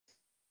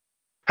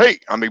Hey,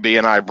 I'm Big B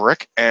and I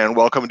Brick, and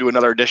welcome to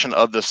another edition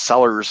of the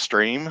Sellers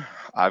Stream.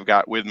 I've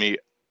got with me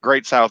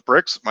Great South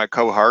Bricks, my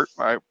cohort,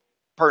 my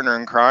partner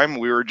in crime.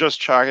 We were just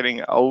chatting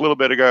a little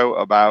bit ago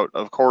about,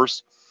 of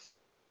course,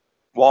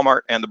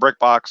 Walmart and the Brick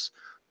Box,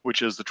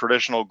 which is the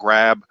traditional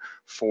grab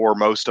for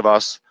most of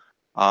us.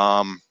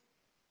 And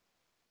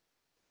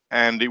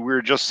we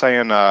were just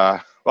saying,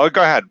 well,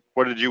 go ahead.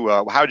 What did you?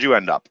 How'd you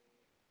end up?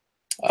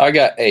 I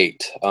got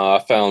 8.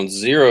 I found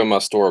 0 in my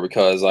store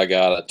because I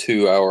got a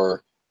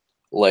 2-hour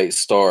late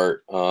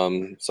start.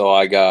 So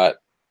I got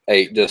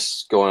 8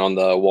 just going on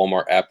the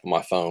Walmart app on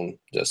my phone,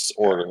 just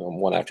ordering them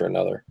one after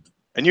another.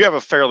 And you have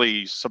a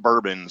fairly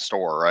suburban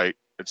store, right?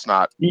 It's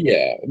not.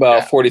 Yeah,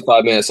 about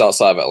 45 minutes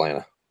outside of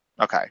Atlanta.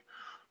 Okay,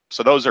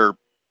 so those are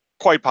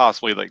quite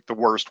possibly like the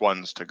worst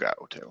ones to go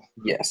to.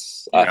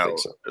 Yes, I think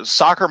so.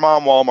 Soccer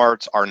mom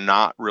Walmarts are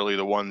not really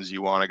the ones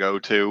you want to go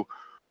to.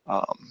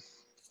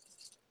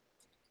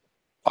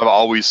 I've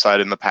always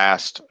said in the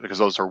past, because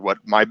those are what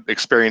my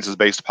experience is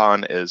based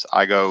upon, is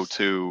I go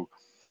to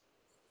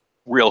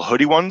real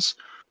hoodie ones.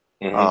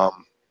 I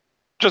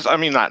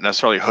mean, not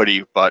necessarily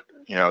hoodie, but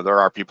there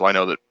are people I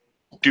know that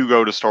do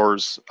go to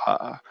stores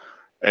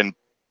and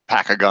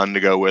pack a gun to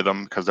go with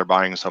them because they're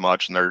buying so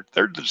much and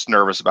they're just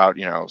nervous about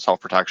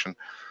self-protection.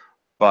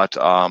 But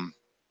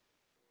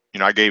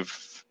I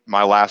gave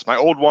my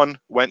old one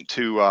went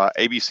to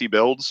ABC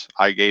Builds.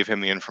 I gave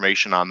him the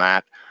information on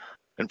that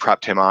and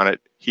prepped him on it.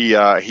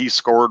 He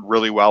scored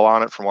really well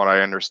on it from what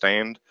I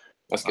understand.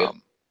 That's good.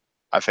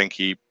 I think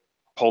he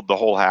pulled the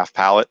whole half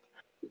pallet.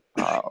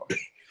 So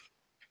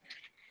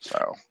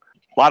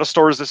a lot of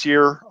stores this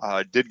year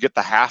did get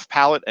the half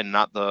pallet and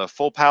not the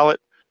full pallet.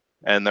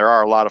 And there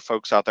are a lot of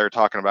folks out there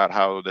talking about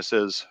how this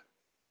is,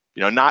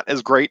 not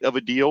as great of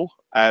a deal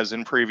as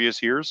in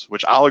previous years,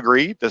 which I'll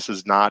agree. This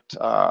is not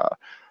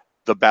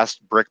the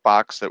best brick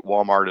box that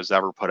Walmart has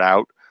ever put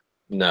out.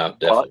 No,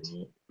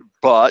 definitely.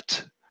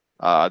 But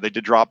they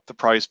did drop the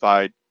price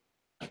by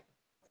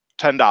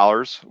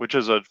 $10, which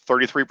is a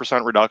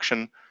 33%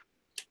 reduction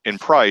in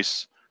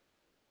price,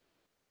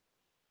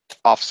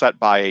 offset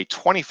by a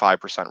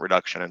 25%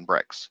 reduction in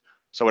bricks.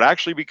 So it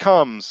actually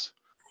becomes,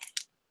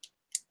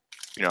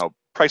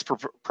 price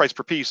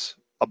per piece,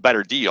 a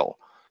better deal.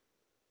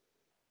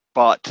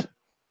 But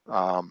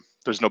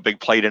there's no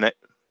big plate in it.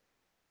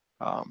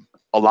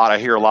 I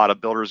hear a lot of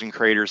builders and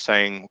creators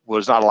saying, well,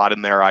 there's not a lot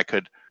in there I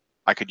could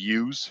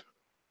use.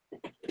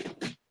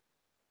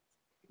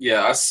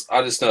 Yeah,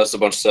 I just noticed a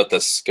bunch of stuff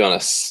that's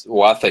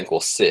I think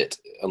will sit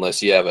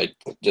unless you have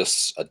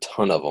just a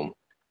ton of them,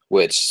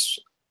 which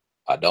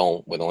I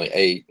don't with only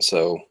 8.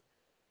 So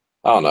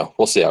I don't know.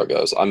 We'll see how it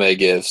goes. I may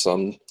give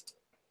some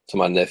to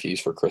my nephews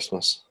for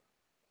Christmas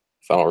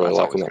if I don't really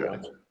like them that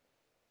much.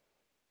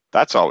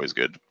 That's always a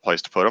good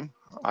place to put them.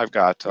 I've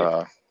got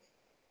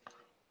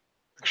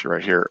actually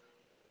right here.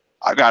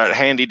 I've got it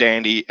handy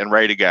dandy and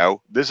ready to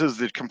go. This is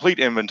the complete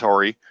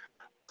inventory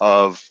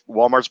of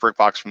Walmart's brick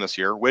box from this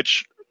year,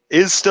 which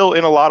is still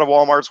in a lot of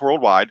Walmarts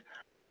worldwide.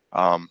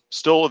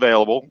 Still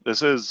available.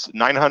 This is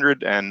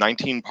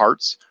 919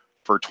 parts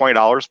for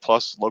 $20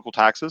 plus local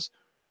taxes.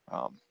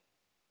 But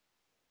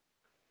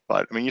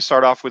I mean, you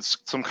start off with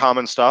some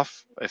common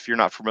stuff. If you're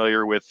not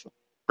familiar with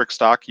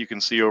BrickStack, you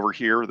can see over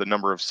here the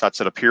number of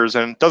sets it appears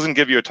in. It doesn't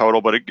give you a total,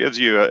 but it gives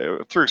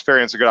you, through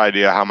experience, a good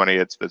idea how many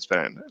it's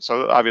been in.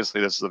 So obviously,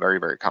 this is a very,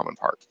 very common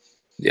part.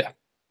 Yeah.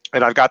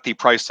 And I've got the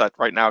price set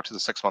right now to the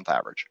 6-month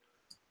average.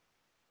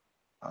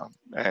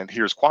 And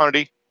here's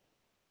quantity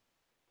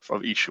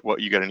of what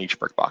you get in each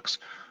brick box.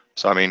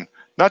 So I mean,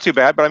 not too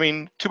bad, but I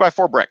mean,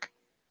 2x4 brick.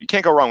 You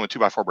can't go wrong with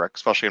 2x4 brick,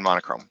 especially in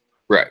monochrome.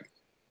 Right.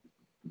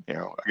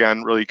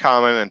 Again, really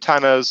common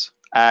antennas,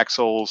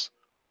 axles,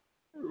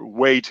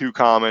 way too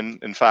common.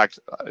 In fact,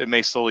 it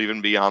may still even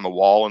be on the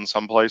wall in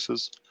some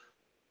places.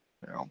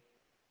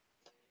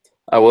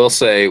 I will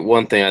say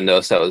one thing I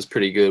noticed that was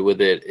pretty good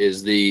with it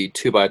is the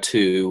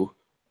 2x2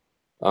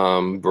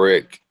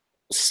 brick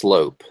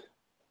slope.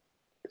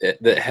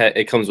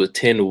 It comes with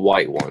 10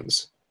 white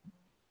ones.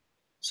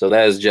 So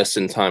that is just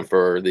in time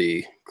for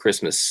the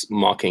Christmas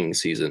mocking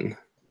season.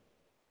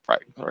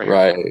 Right.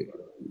 Right.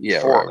 Yeah,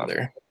 right over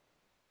there.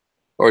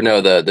 Or no,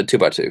 the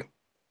 2x2.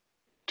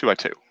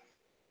 2x2.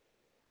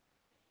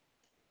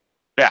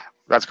 Yeah,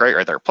 that's great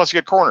right there. Plus you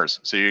get corners,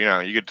 so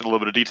you get a little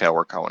bit of detail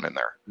work going in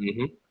there.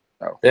 Mm-hmm.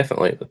 Oh.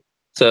 Definitely.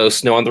 So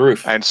snow on the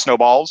roof. And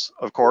snowballs,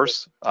 of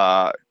course.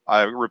 I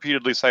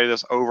repeatedly say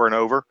this over and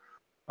over.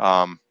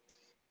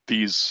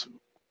 These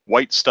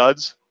white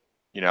studs,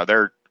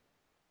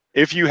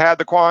 if you had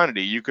the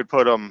quantity, you could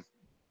put them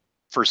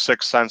for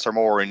 6 cents or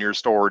more in your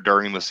store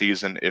during the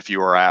season if you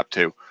were apt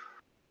to.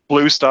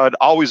 Blue stud,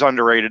 always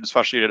underrated,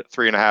 especially at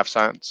 3.5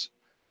 cents.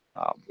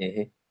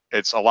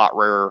 It's a lot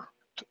rarer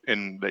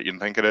that you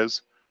think it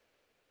is.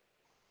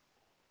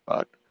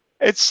 But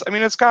it's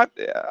got,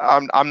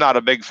 I'm not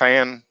a big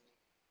fan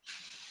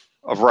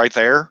of right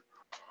there.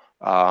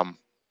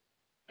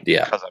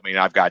 Yeah. Because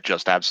I've got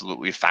just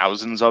absolutely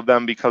thousands of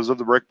them because of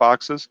the brick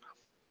boxes.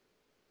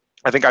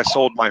 I think I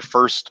sold my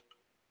first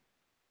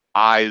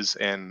eyes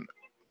in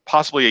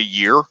possibly a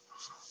year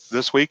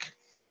this week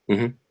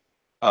Mhm.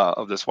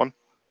 of this one.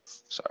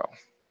 So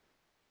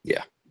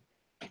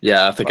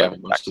Yeah, I think I have a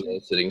bunch of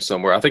those sitting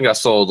somewhere. I think I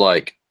sold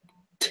like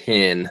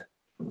 10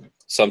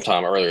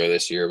 sometime earlier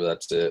this year, but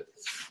that's it.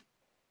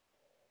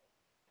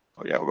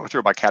 Oh yeah, we'll go through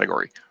it by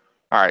category.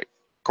 All right,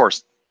 of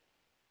course,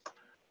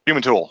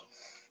 human tool.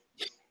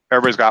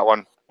 Everybody's got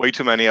one. Way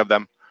too many of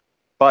them,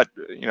 but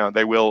you know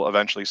they will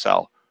eventually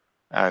sell,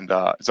 and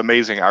it's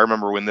amazing. I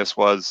remember when this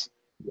was,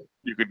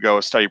 you could go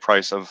a steady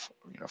price of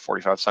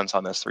 45 cents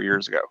on this 3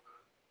 years ago.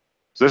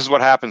 So this is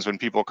what happens when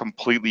people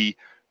completely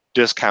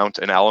discount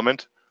an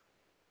element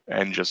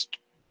and just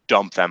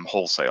dump them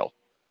wholesale.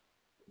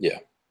 Yeah.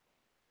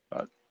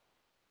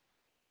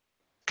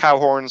 Cow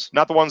horns,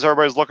 not the ones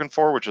everybody's looking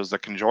for, which is the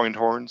conjoined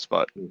horns,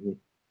 but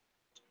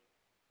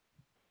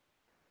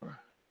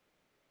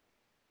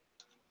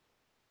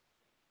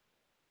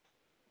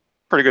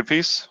pretty good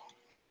piece.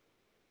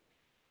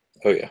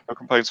 Oh yeah. No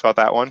complaints about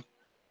that one.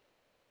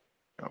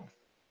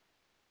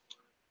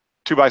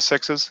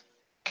 2x6s,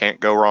 can't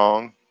go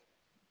wrong.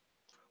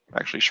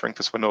 Actually shrink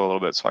this window a little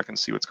bit so I can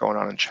see what's going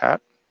on in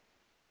chat.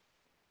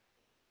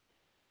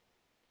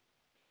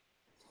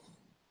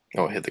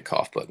 I'll hit the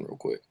cough button real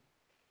quick.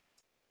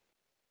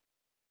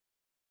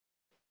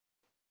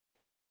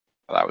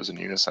 Oh, that was in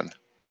unison.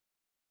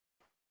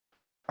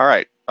 All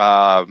right.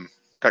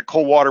 Got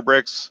cold water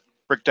bricks,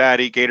 Brick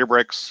Daddy, Gator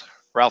bricks,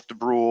 Ralph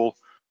DeBrule,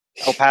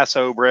 El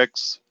Paso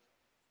bricks,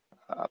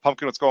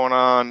 Pumpkin, what's going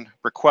on?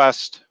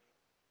 Request,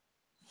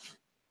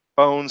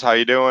 Bones, how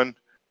you doing?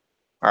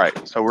 All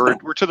right, so we're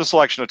to the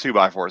selection of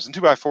 2x4s, and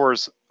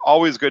 2x4s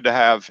always good to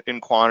have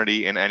in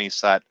quantity in any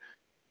set.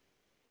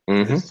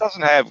 This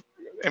doesn't have,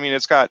 I mean,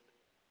 it's got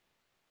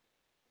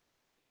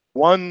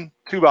one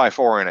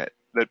 2x4 in it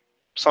that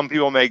some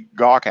people may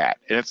gawk at,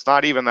 and it's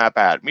not even that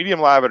bad. Medium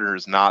lavender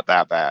is not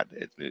that bad.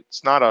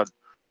 It's not a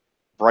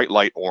bright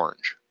light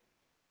orange.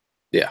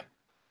 Yeah.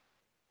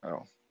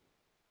 Oh.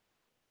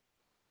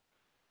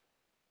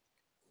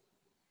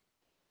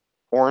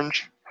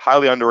 Orange,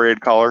 highly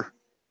underrated color.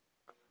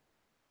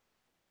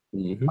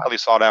 Highly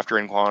sought after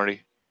in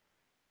quantity.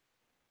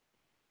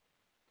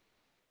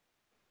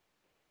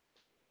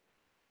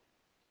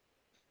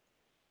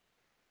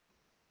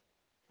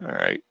 All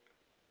right.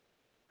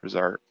 Here's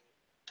our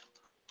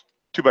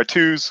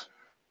 2x2s.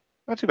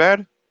 Not too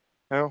bad.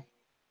 No.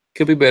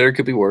 Could be better,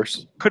 could be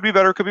worse. Could be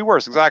better, could be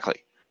worse.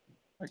 Exactly.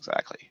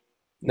 Exactly.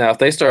 Now, if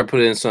they start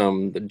putting in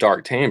some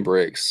dark tan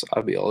bricks,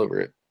 I'd be all over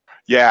it.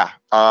 Yeah.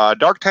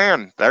 Dark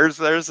tan. There's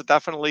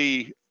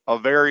definitely a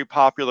very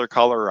popular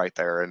color right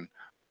there. And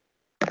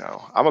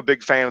I'm a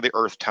big fan of the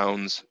earth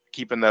tones,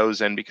 keeping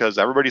those in, because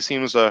everybody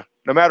seems to,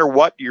 no matter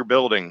what you're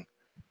building,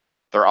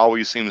 there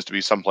always seems to be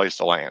some place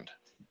to land.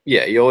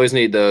 Yeah, you always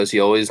need those.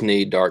 You always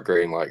need dark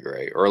gray and light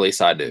gray, or at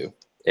least I do,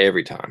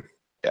 every time.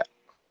 Yeah.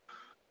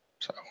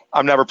 So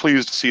I'm never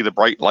pleased to see the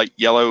bright light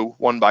yellow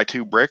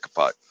 1x2 brick,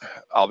 but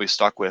I'll be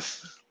stuck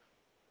with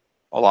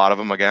a lot of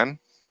them again.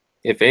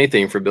 If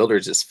anything, for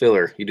builders, it's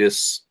filler. You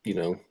just, I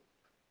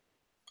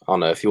don't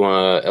know, if you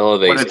want to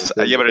elevate.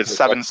 But it's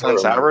 7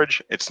 cents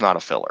average. It's not a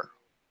filler.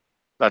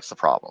 That's the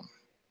problem.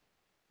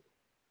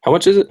 How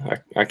much is it?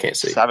 I can't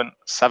see.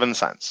 7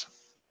 cents.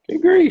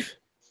 Good grief.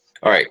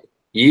 All right.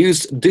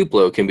 Used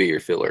Duplo can be your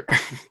filler.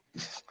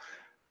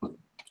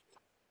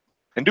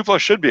 And Duplo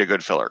should be a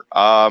good filler.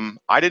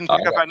 I didn't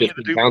pick up any of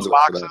the Duplo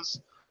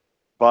boxes,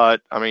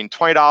 but I mean,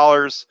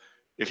 $20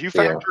 if you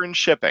factor in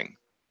shipping.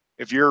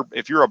 If you're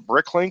a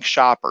BrickLink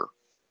shopper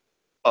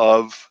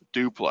of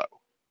Duplo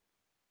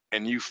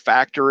and you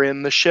factor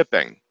in the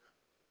shipping,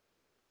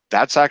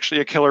 that's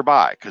actually a killer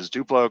buy, because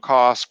Duplo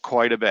costs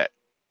quite a bit.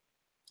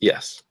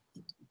 Yes.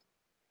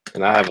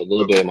 And I have a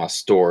little bit in my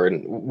store,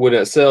 and when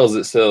it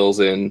sells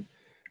in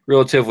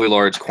relatively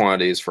large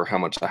quantities for how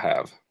much I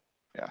have.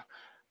 Yeah.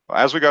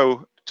 As we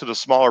go to the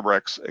smaller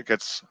bricks, it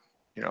gets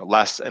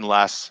less and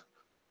less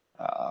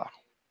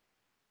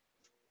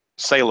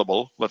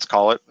saleable, let's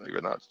call it,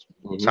 even though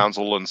it sounds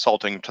a little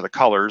insulting to the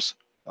colors,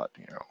 but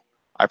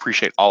I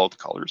appreciate all of the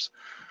colors.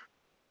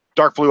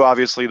 Dark blue,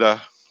 obviously the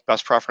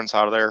best preference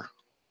out of there.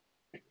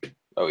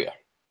 Oh yeah.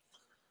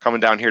 Coming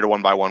down here to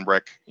 1x1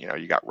 brick,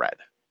 you got red.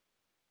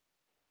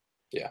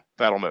 Yeah.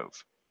 That'll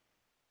move.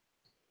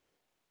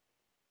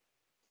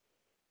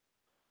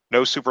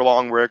 No super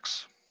long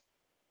bricks.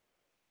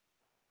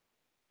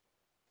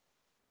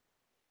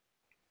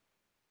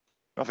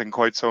 Nothing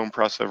quite so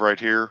impressive right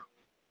here.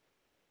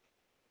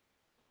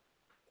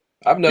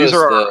 I've noticed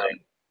the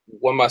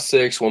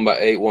 1x6,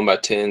 1x8,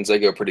 1x10s, they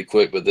go pretty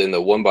quick, but then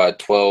the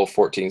 1x12,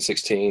 14,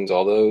 16s,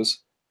 all those,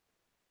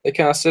 they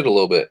kind of sit a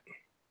little bit.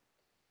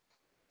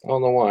 I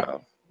don't know why.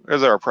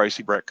 Because they're a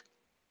pricey brick.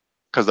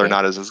 Because they're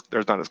not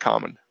as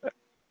common.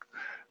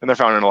 And they're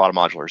found in a lot of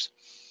modulars.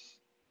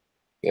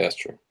 Yeah, that's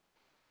true.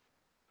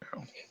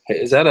 Hey,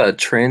 is that a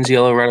trans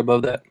yellow right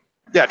above that?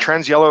 Yeah,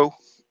 trans yellow.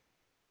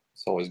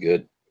 It's always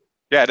good.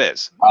 Yeah, it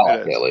is. I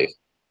like it, at least.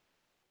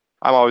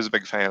 I'm always a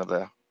big fan of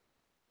the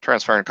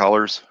transparent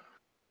colors.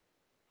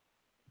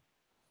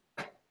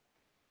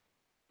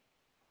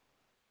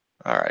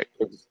 All right.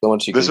 So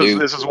much you can do.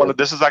 This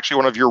is actually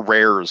one of your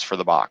rares for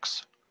the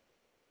box.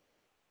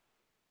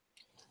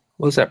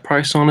 What's that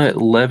price on it?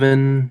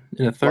 11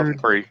 and a third.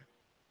 11.3.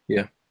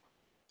 Yeah.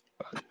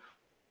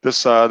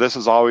 This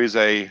is always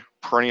a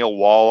perennial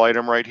wall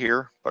item right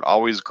here, but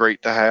always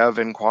great to have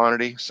in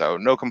quantity. So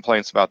no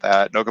complaints about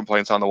that. No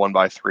complaints on the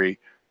 1x3.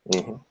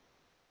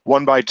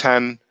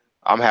 1x10,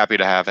 I'm happy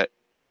to have it,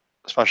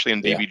 especially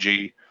in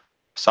BBG.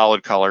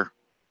 Solid color.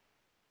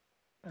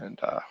 And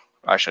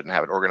I shouldn't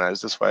have it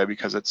organized this way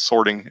because it's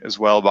sorting as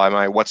well by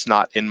my what's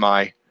not in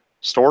my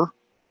store.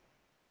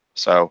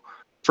 So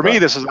for me,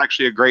 this is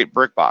actually a great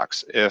brick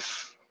box.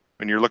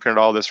 When you're looking at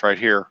all this right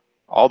here,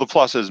 all the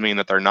pluses mean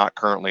that they're not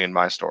currently in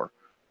my store.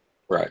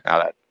 Right.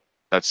 Now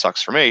that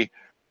sucks for me,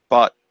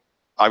 but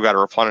I've got a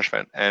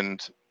replenishment,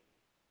 and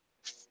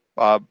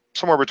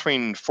somewhere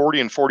between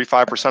 40 and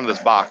 45% of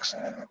this box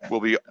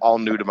will be all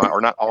new to or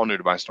not all new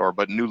to my store,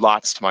 but new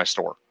lots to my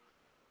store.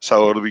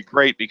 So it'll be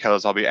great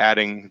because I'll be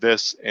adding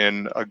this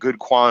in a good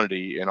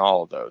quantity in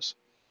all of those.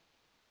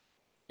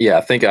 Yeah,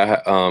 I think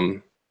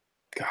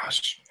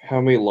gosh, how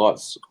many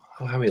lots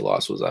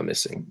was I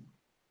missing?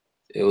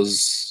 It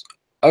was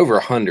over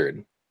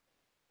 100.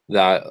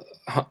 Over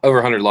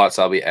 100 lots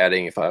I'll be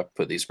adding if I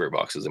put these brick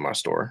boxes in my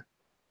store.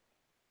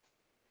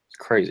 It's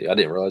crazy. I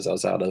didn't realize I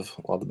was out of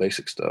all the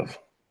basic stuff.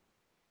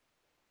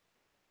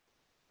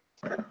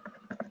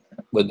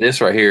 But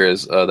this right here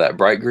is that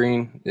bright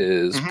green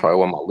is probably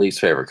one of my least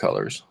favorite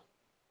colors.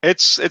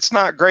 It's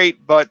not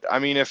great, but I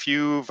mean, if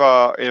you've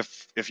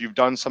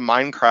done some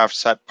Minecraft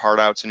set part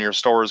outs in your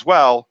store as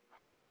well,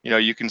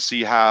 you can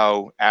see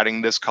how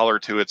adding this color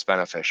to it's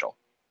beneficial.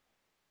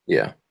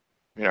 Yeah.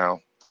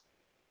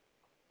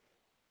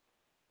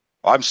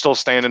 I'm still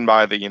standing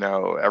by the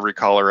every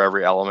color,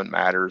 every element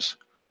matters.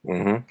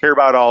 Mm-hmm. Care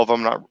about all of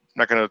them.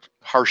 Not going to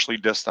harshly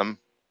diss them.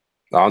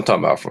 No, I'm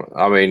talking about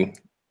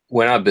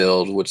when I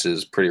build, which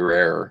is pretty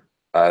rare,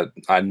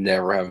 I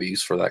never have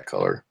use for that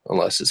color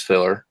unless it's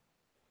filler.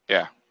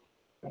 Yeah.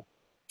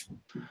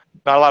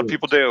 Not a lot of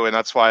people do, and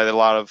that's why a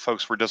lot of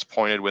folks were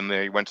disappointed when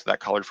they went to that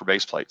color for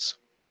base plates.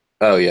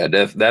 Oh yeah,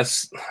 I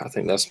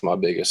think that's my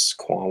biggest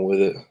qualm with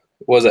it.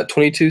 Was that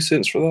 22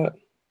 cents for that?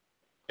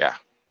 Yeah.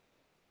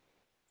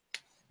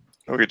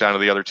 We'll get down to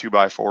the other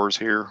 2x4s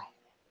here.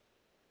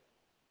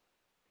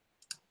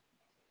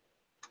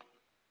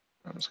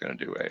 I'm just going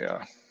to do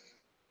a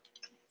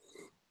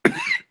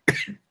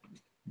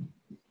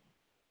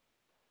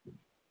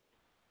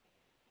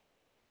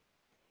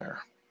there.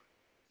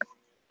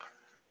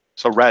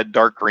 So red,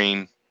 dark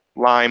green,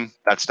 lime,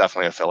 that's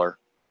definitely a filler.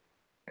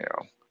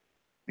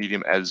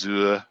 Medium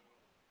azure,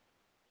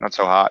 not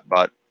so hot,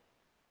 but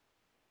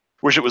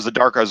wish it was the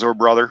dark azure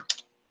brother.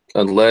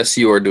 Unless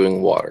you are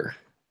doing water.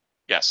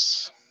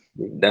 Yes.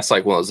 That's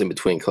like one of those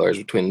in-between colors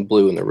between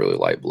blue and the really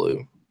light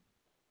blue.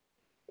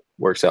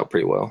 Works out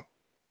pretty well.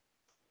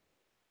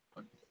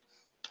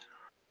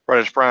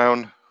 Reddish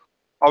brown.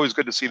 Always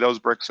good to see those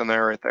bricks in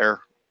there right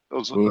there.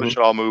 Those should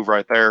all move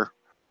right there.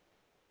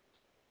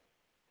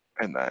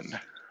 And then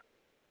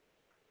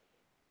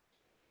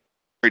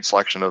great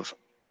selection of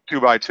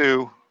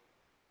 2x2.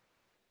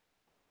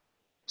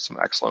 Some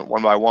excellent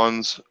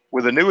 1x1s.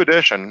 With a new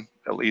addition,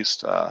 at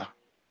least, I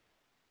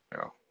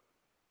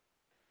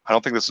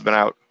don't think this has been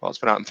out. Well, it's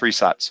been out in 3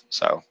 sets.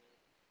 So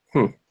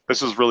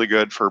this is really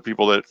good for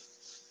people that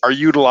are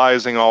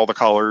utilizing all the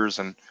colors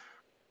and,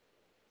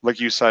 like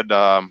you said,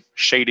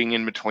 shading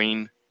in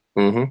between.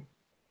 And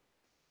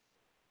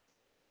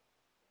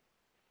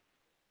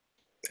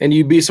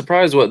you'd be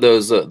surprised what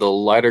those the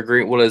lighter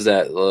green. What is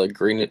that?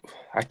 Green.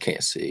 I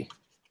can't see.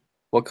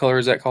 What color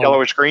is that called?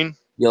 Yellowish green.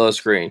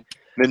 Yellowish green.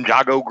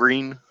 Ninjago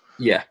green.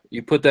 Yeah,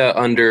 you put that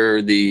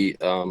under the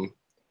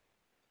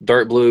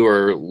dark blue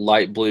or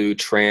light blue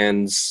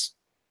trans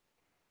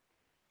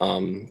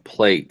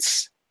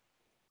plates,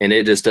 and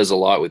it just does a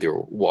lot with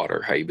your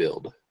water, how you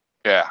build.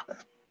 Yeah.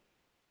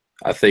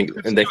 I think,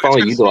 and they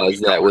finally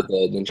utilized that with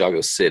the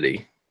Ninjago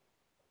City.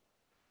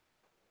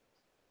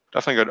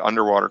 Definitely good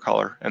underwater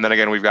color. And then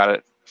again, we've got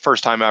it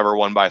first time ever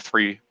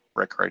 1x3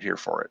 brick right here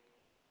for it.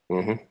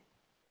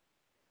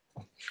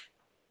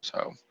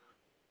 So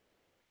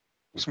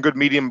some good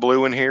medium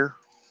blue in here.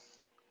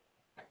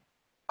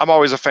 I'm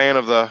always a fan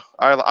of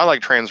I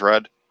like trans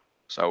red.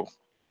 So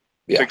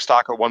big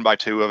stock of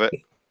 1x2 of it.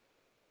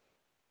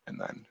 And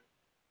then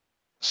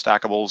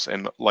stackables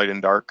in light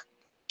and dark.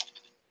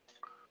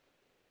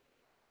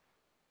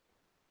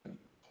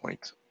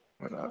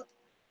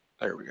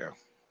 There we go.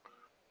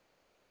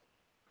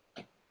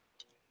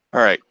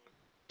 All right.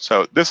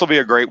 So this will be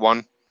a great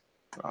one.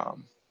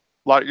 You're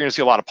going to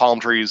see a lot of palm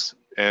trees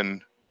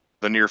in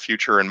the near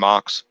future in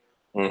mocks.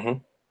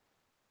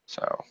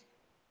 So,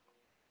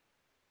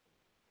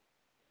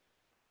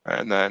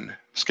 and then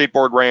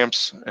skateboard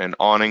ramps and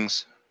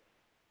awnings.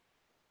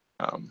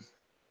 What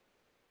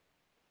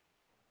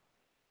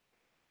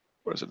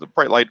is it? The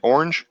bright light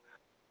orange.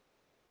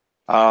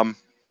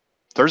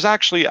 There's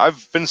actually,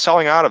 I've been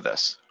selling out of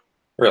this.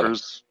 Really?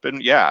 There's been,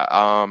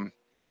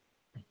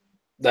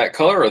 that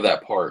color or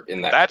that part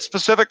in that? That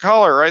specific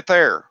color right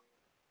there.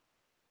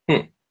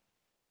 Hmm.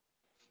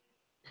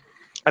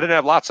 I didn't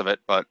have lots of it,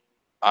 but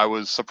I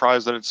was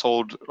surprised that it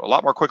sold a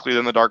lot more quickly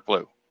than the dark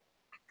blue.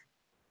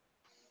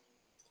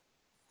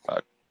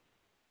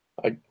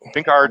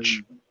 Pink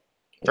arch,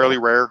 fairly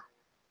rare.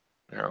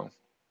 You know,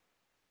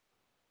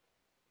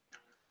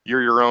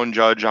 you're your own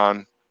judge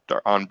on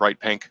bright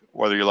pink,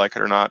 whether you like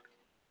it or not.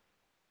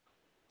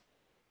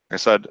 Like I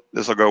said,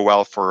 this will go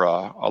well for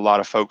a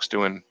lot of folks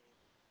doing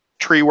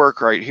tree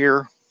work right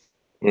here.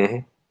 Mm-hmm.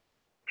 I'm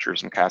sure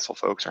some castle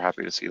folks are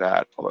happy to see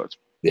that. Although it's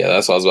Yeah,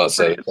 that's what I was about to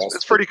say.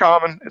 It's pretty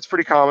common. It's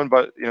pretty common,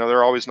 but you know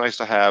they're always nice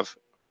to have.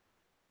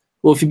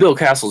 Well, if you build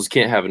castles, you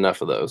can't have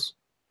enough of those.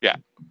 Yeah.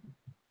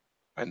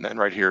 And then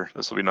right here,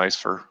 this will be nice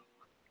for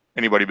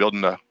anybody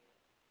building a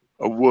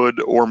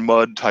wood or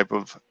mud type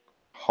of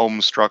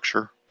home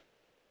structure.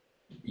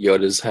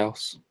 Yoda's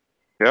house.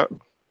 Yep.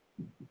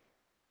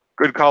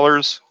 Good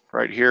colors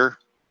right here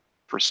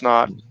for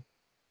snot.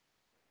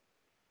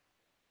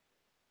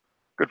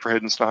 Good for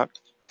hidden snot.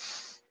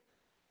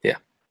 Yeah.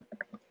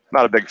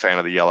 Not a big fan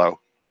of the yellow.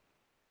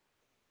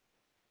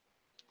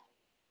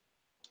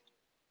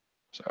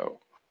 So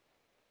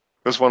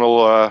this one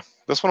will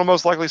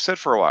most likely sit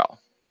for a while.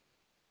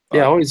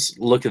 Yeah, I always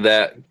look at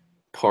that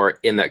part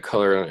in that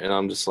color, and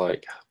I'm just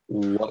like,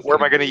 what? Where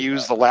am I going to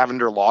use the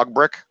lavender log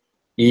brick?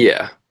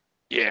 Yeah.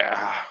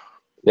 Yeah.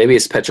 Maybe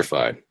it's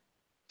petrified.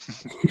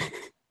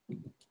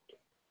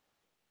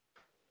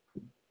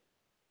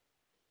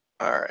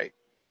 All right.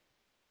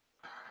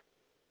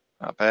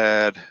 Not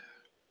bad.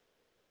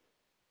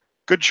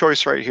 Good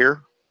choice right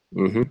here.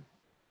 Mm-hmm.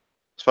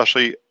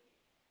 Especially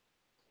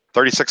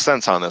 36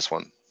 cents on this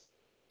one.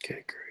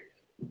 Okay, great.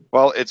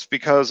 Well, it's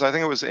because I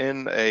think it was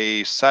in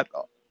a set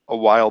a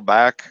while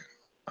back.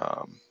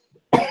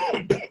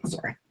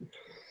 Sorry.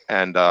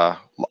 And I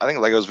think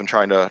Lego's been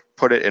trying to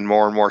put it in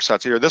more and more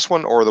sets. Either this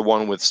one or the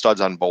one with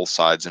studs on both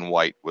sides in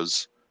white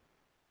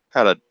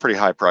had a pretty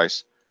high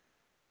price.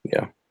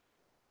 Yeah.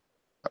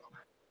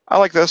 I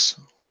like this.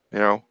 You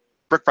know,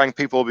 Brick Bank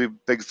people will be a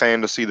big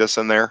fan to see this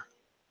in there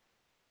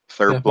if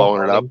they're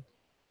blowing it up.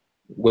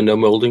 Window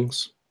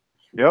moldings.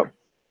 Yep.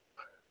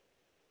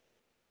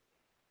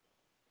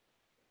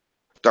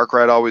 Dark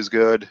red always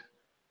good.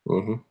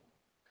 Mm-hmm.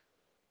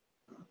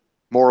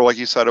 More like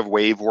you said of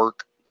wave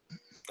work.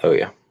 Oh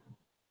yeah.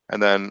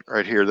 And then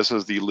right here, this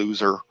is the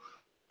loser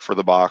for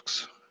the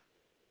box.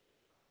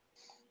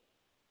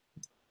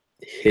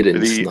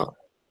 Hidden snot.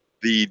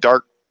 The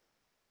dark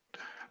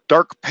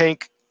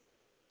pink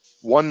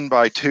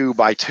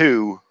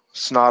 1x2x2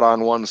 snot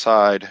on one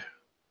side,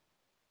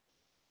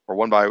 or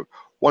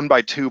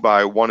 1x2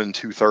 by 1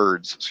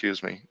 2/3.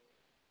 Excuse me.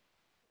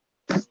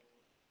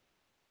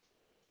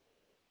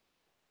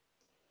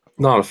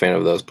 Not a fan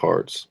of those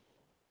parts.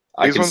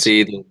 I These can ones,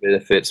 see the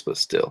benefits, but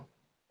still.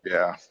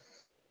 yeah.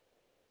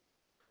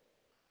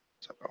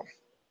 So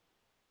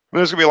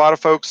there's gonna be a lot of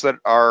folks that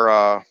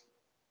are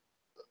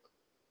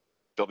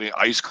building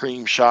ice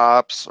cream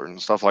shops or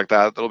stuff like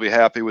that. They'll be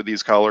happy with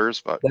these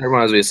colors, but That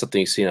reminds me of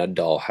something you see in a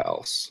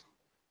dollhouse.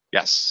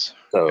 yes,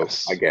 So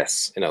yes. I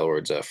guess, in other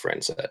words, a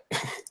friend set.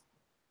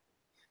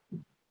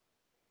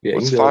 Yeah,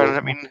 What's fun?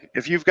 I mean,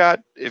 if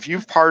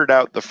you've parted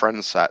out the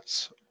friend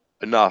sets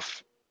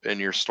enough in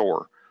your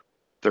store,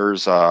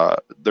 there's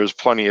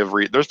plenty of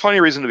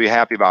reason to be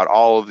happy about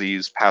all of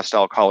these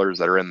pastel colors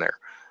that are in there.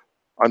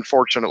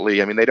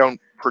 Unfortunately, I mean they don't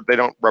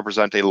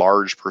represent a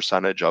large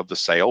percentage of the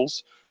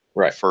sales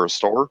for a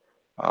store.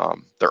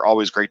 They're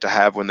always great to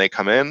have when they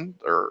come in.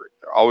 They're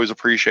always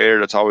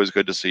appreciated. It's always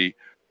good to see,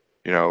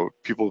 you know,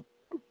 people.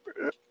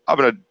 I'm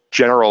going to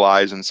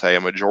generalize and say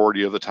a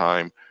majority of the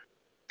time,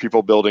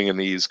 people building in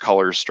these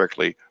colors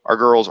strictly are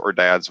girls or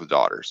dads with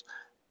daughters.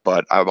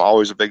 But I'm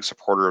always a big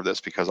supporter of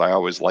this because I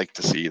always like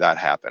to see that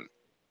happen.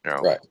 You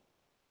know,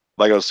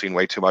 Lego's seen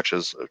way too much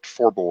as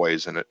for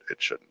boys, and it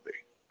shouldn't be.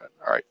 But,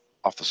 all right,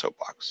 off the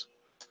soapbox.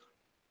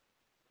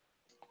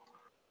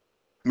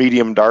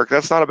 Medium dark.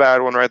 That's not a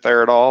bad one right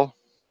there at all.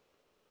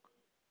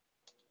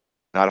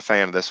 Not a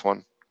fan of this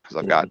one because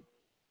I've got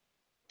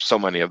so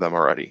many of them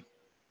already.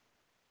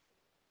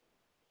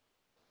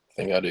 I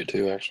think I do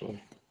too,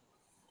 actually.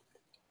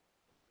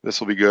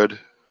 This will be good. You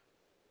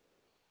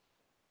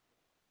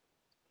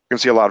can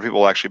see a lot of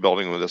people actually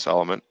building with this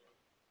element.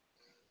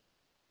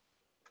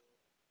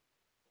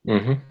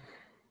 Mm-hmm.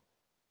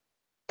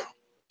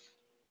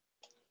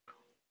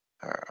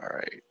 All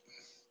right.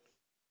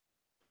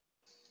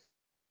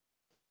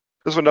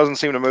 This one doesn't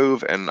seem to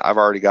move, and I've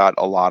already got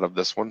a lot of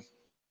this one.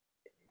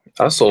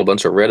 I sold a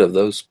bunch of red of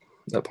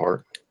that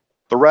part.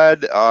 The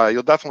red,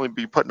 you'll definitely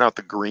be putting out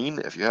the green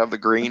if you have the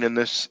green in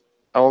this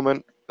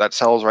element. That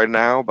sells right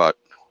now, but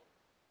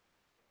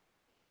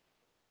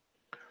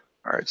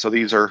all right, so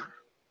these are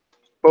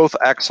both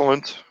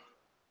excellent.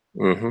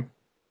 Mm-hmm.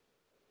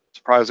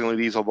 Surprisingly,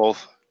 these will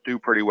both do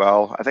pretty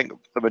well. I think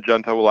the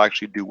magenta will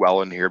actually do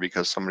well in here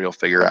because somebody will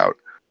figure out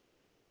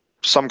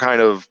some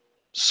kind of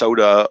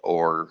soda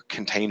or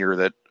container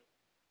that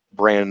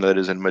brand that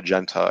is in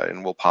magenta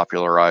and will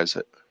popularize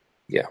it.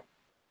 Yeah.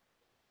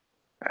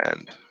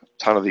 And a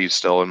ton of these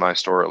still in my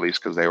store, at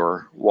least because they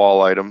were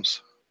wall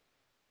items.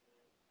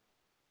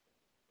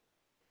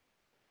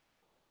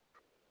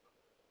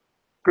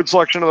 Good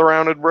selection of the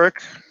rounded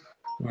brick.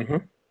 Mm-hmm.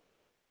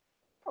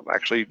 I'm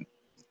actually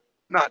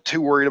not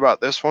too worried about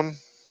this one.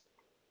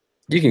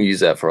 You can use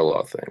that for a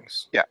lot of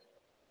things. Yeah.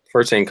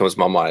 First thing comes to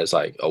my mind is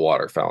like a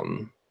water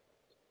fountain.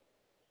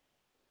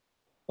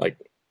 Like,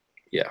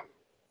 yeah.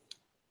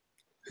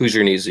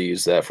 Hoosier needs to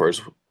use that for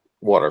his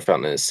water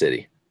fountain in his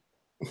city.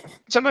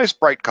 It's a nice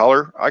bright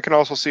color. I can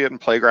also see it in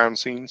playground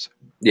scenes.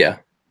 Yeah.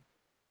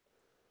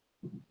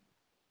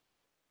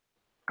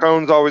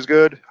 Cone's always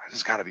good. This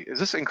has got to be. Is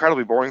this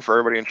incredibly boring for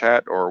everybody in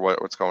chat, or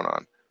what's going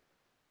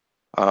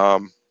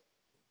on?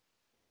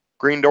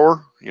 Green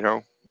door. You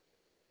know,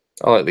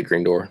 I like the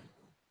green door.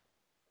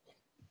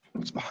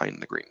 what's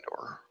behind the green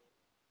door?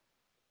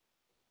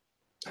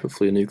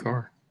 Hopefully a new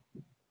car.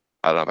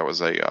 I don't know. That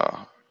was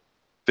a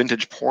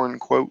vintage porn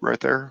quote right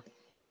there.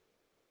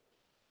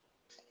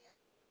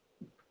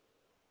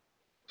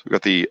 So we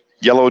got the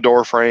yellow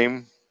door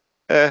frame.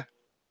 Why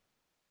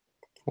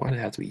did it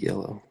have to be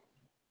yellow?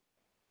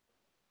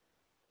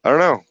 I don't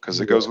know, because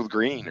it Yeah. goes with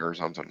green or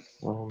something.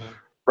 Um,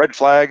 Red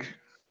flag.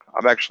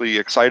 I'm actually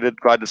excited,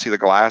 glad to see the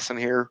glass in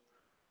here,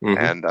 mm-hmm.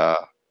 and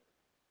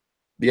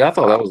Yeah, I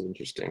thought that was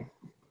interesting.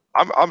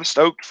 I'm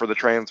stoked for the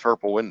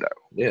transferable window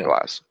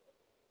glass.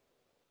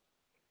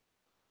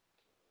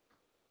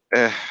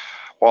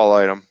 Wall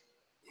item.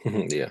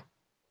 Yeah.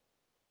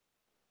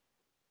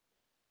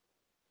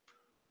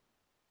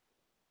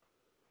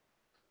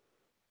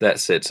 That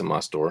sits in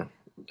my store.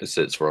 It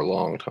sits for a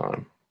long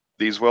time.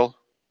 These will.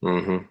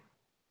 Mm-hmm.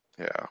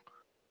 Yeah.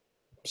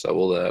 So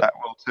will that. That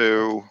will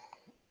too.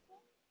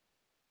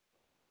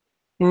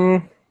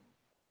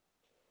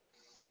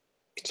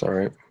 It's all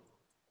right.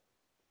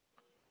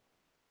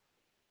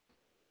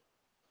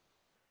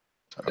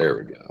 So, there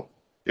we go.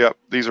 Yep,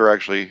 these are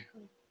actually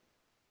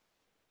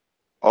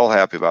all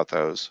happy about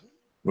those.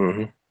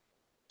 Mm-hmm.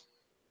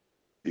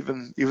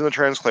 Even the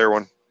transclear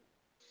one.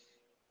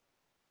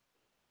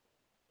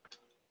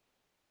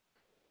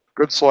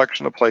 Good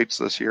selection of plates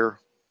this year.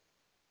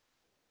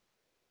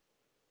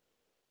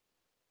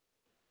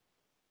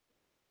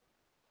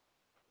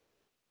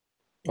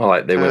 I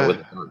like they went with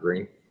the dark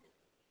green.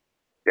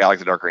 Yeah, I like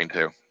the dark green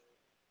too.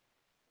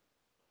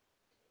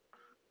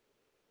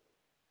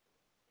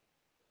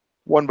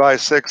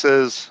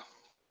 1x6s.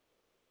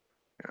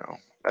 You know,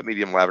 that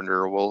medium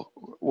lavender will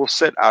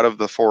sit out of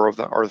the 4 of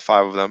them or the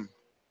 5 of them.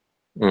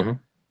 Mm-hmm.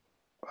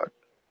 But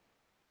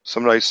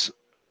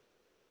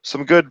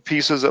some good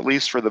pieces at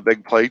least for the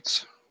big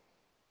plates.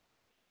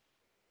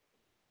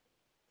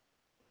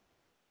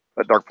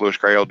 That dark bluish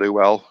gray will do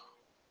well.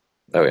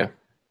 Oh yeah,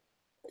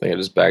 I think I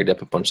just bagged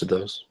up a bunch of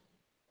those.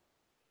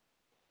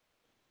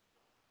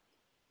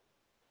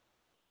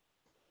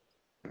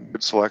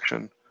 Good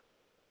selection.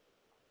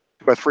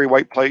 2x3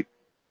 white plate,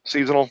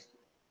 seasonal.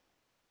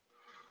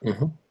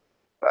 Mm-hmm.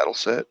 That'll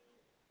sit.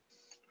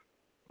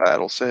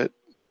 That'll sit.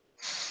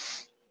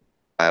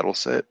 That'll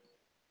sit.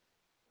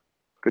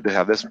 Good to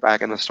have this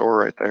back in the store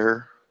right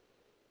there.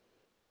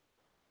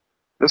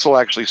 This will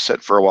actually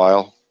sit for a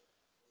while.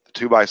 The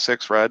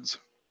 2x6 reds.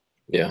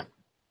 Yeah.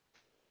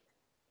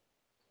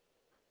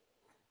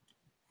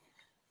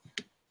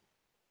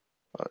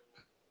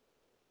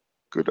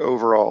 Good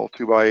overall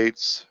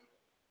 2x8s.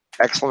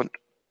 Excellent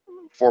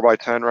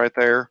 4x10 right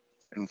there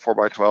and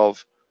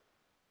 4x12.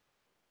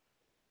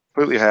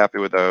 Completely happy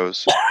with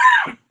those.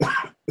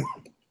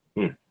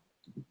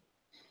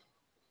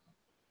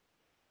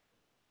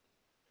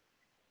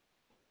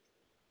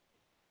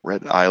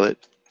 Red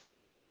eyelet.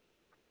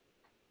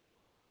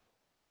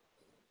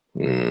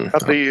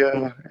 Not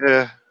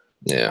the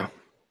yeah.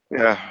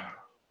 Yeah.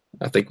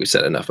 I think we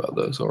said enough of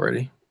those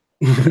already.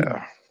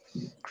 Yeah.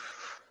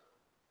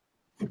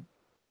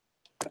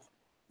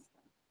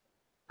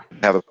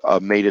 Have a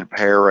mated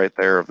pair right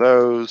there of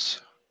those.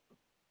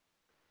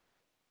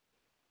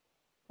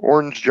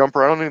 Orange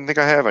jumper. I don't even think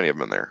I have any of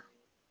them in there.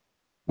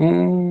 I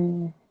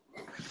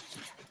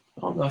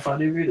don't know if I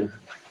do either.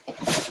 I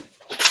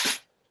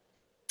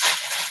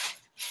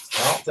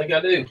don't think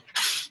I do.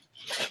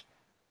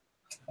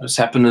 I just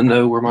happen to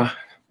know where my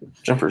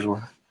jumpers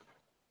were.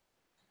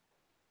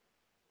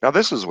 Now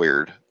this is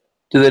weird.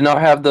 Do they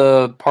not have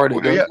the part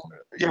it goes?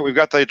 Yeah, we've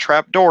got the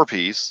trap door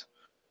piece,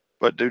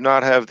 but do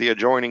not have the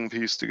adjoining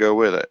piece to go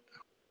with it.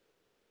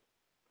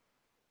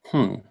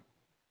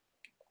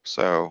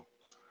 So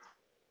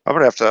I'm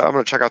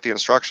gonna check out the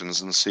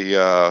instructions and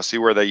see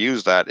where they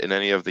use that in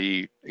any of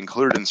the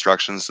included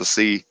instructions to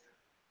see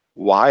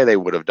why they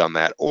would have done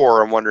that.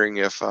 Or I'm wondering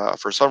if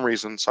for some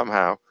reason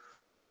somehow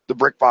the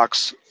brick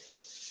box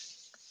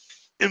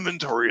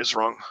inventory is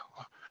wrong.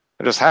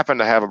 I just happen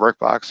to have a brick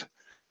box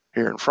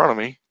here in front of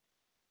me,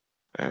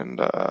 and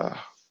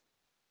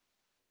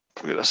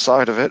we get a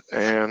side of it,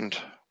 and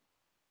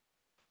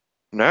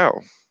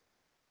no,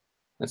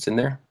 That's in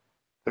there.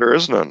 there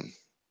is none.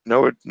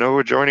 No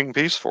adjoining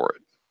piece for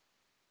it.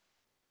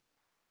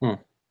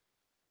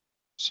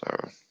 So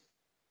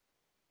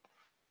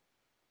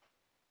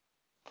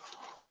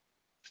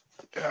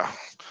yeah.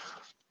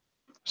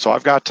 So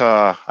I've got.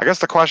 I guess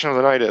the question of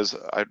the night is,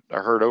 I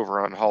heard over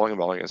on Hauling and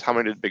Bowling is how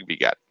many did Big B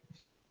get?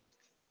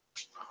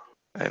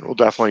 And we'll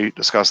definitely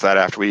discuss that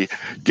after we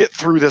get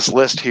through this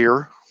list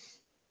here.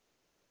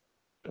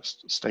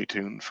 Just stay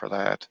tuned for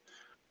that.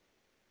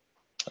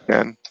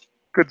 Again,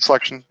 good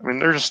selection. I mean,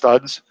 they're just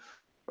studs.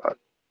 But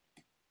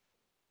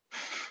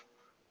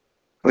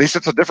at least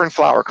it's a different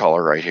flower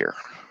color right here.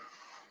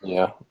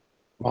 Yeah,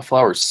 my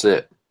flowers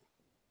sit,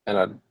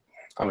 and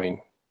I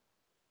mean,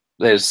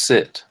 they just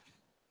sit.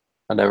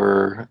 I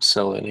never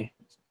sell any,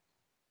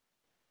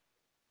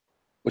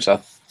 which I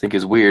think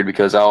is weird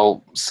because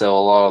I'll sell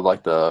a lot of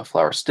like the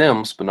flower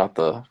stems, but not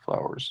the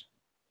flowers.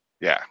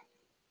 Yeah.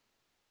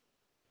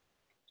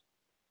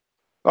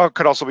 Well, it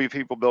could also be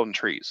people building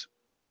trees.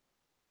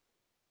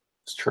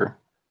 It's true.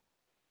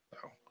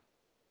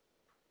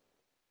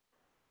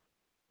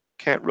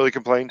 Can't really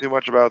complain too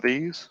much about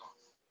these.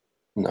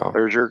 No.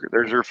 There's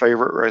your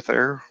favorite right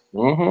there.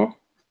 Mm-hmm.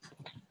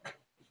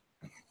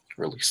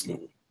 Really,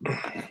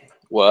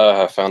 what I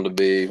have found to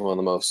be one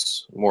of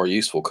the more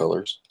useful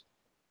colors.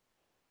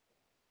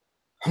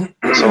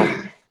 So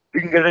you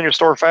can get it in your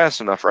store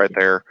fast enough right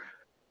there.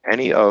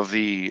 Any of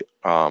the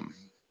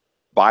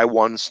buy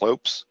one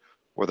slopes,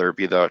 whether it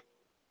be the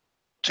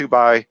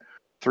 2x,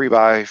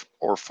 3x,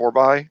 or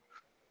 4x,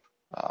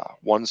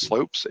 one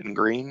slopes in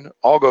green,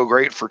 all go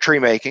great for tree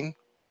making.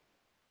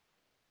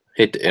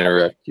 Hate to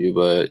interrupt you,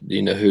 but do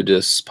you know who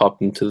just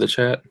popped into the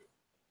chat?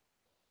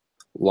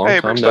 Long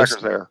Hey, time no BrickStackers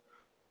see. there.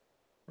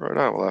 Right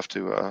now, we'll have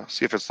to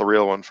see if it's the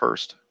real one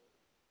first.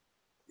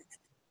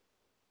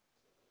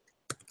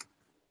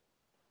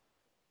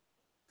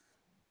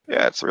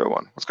 Yeah, it's the real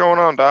one. What's going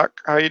on,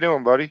 Doc? How you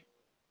doing, buddy?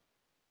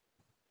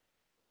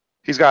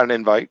 He's got an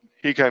invite.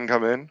 He can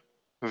come in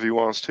if he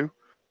wants to.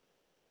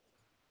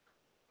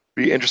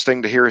 Be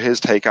interesting to hear his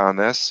take on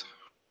this.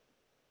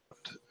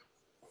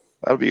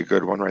 That'll be a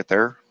good one right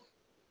there.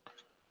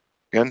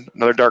 Again,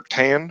 another dark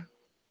tan.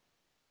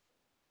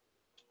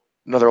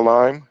 Another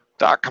lime.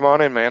 Doc, come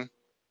on in, man.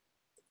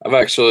 I've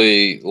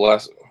actually one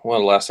of the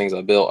last things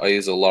I built. I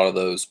use a lot of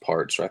those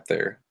parts right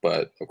there,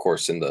 but of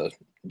course in the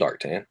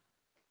dark tan.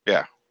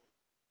 Yeah.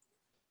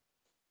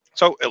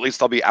 So at least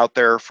they'll be out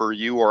there for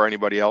you or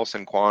anybody else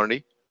in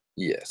quantity.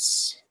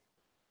 Yes.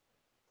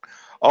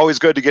 Always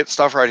good to get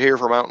stuff right here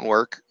for mountain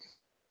work.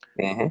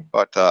 Mm-hmm.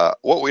 But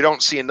what we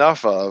don't see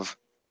enough of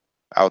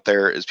out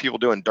there is people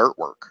doing dirt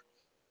work.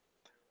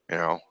 You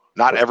know,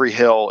 not every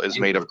hill is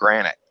made of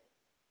granite.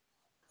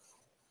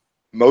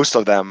 Most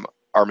of them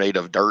are made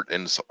of dirt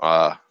and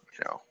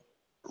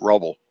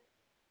rubble.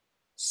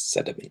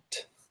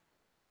 Sediment.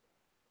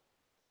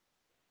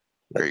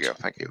 There you go.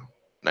 Thank you.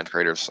 Ninth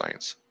grader of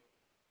science.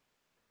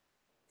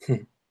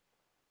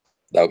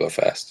 That'll go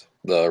fast.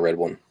 The red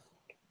one.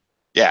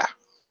 Yeah.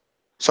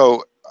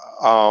 So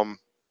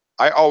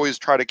I always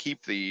try to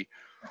keep the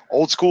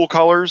old school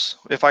colors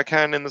if I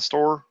can in the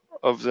store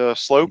of the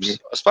slopes,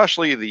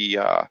 especially the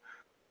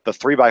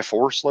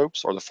 3x4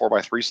 slopes or the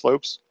 4x3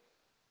 slopes.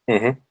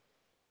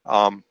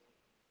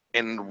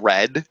 In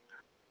red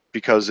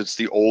because it's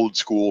the old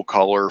school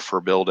color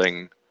for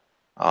building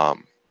the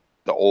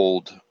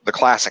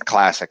classic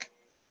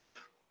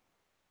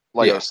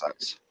Lego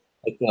sets.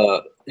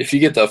 If you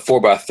get the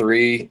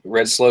 4x3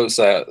 red slopes,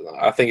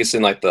 I think it's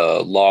in like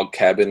the log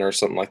cabin or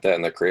something like that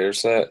in the creator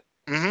set.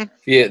 Mm-hmm.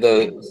 If you get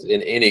those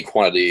in any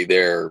quantity,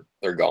 they're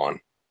gone.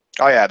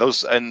 Oh yeah,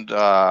 those big,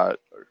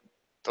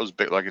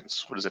 like,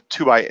 it's, what is it,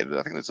 2x8?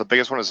 I think it's the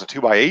biggest one is a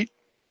 2x8,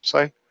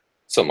 say.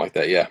 Something like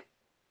that, yeah.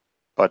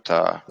 But you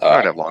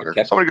might have longer.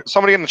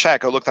 Somebody in the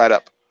chat, go look that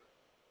up.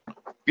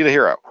 Be the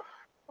hero.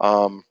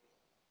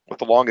 What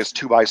the longest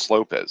 2x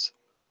slope is.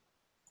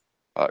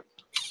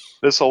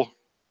 This'll.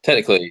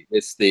 Technically,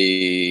 it's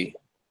the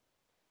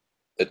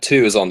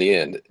 2 is on the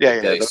end. Yeah,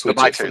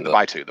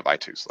 the by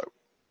two slope.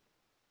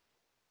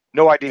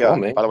 No idea. On,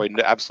 man. By the way,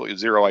 absolutely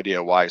zero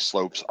idea why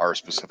slopes are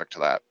specific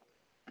to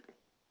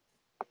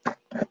that.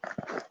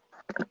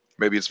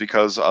 Maybe it's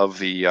because of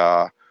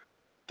the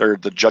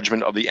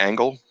judgment of the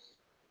angle.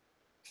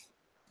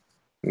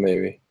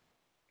 Maybe.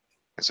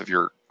 As if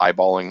you're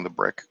eyeballing the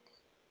brick.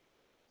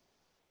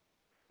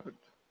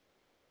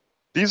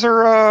 These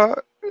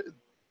are,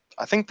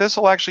 I think this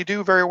will actually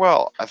do very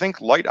well. I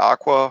think light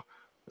aqua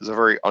is a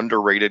very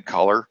underrated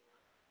color,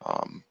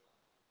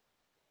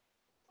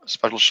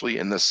 especially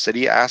in the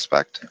city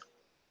aspect.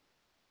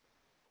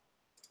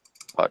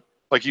 But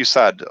like you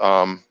said,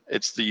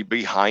 it's the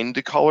behind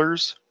the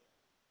colors,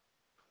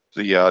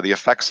 the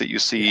effects that you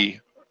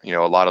see, a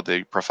lot of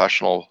the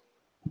professional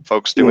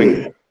folks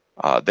doing.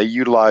 They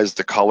utilize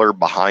the color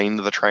behind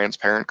the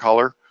transparent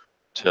color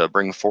to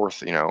bring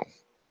forth,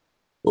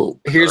 Well,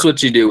 here's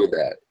what you do with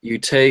that. You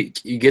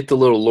get the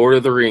little Lord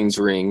of the Rings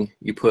ring,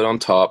 you put on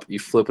top, you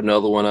flip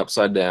another one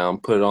upside down,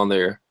 put it on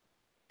there,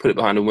 put it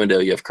behind a window,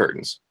 you have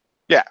curtains.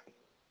 Yeah.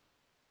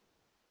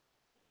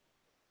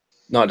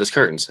 Not just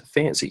curtains,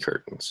 fancy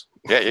curtains.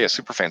 Yeah,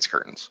 super fancy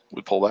curtains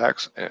with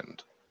pullbacks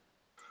and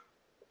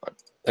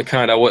the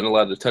kind I wasn't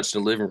allowed to touch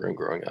in the living room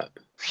growing up.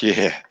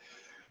 Yeah.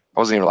 I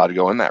wasn't even allowed to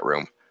go in that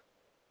room.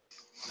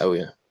 Oh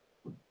yeah.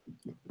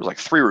 There was like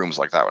 3 rooms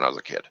like that when I was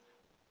a kid.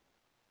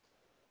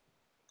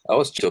 I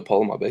was chill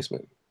pole in my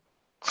basement.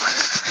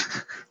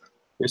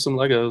 Here's some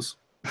Legos.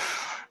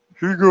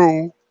 Here you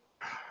go.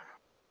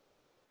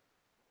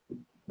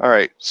 All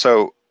right,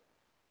 so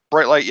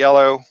bright light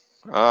yellow,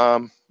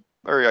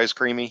 very ice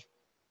creamy.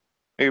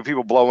 Maybe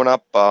people blowing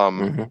up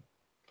the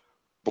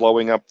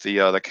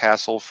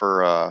castle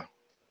for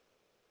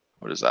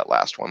what is that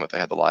last one that they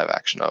had the live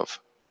action of?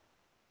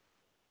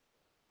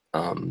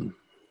 The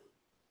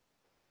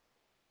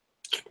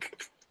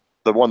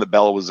one that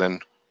Bella was in.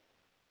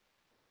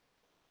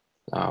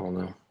 I don't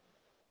know.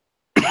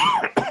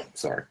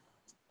 Sorry.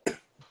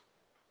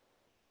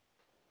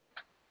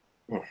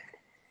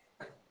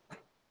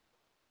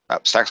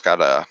 Stack's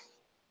got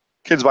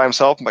kids by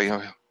himself, but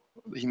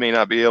he may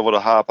not be able to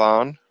hop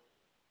on.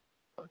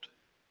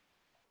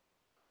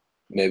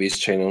 Maybe he's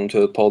chaining them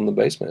to a pole in the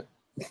basement.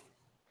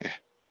 Yeah.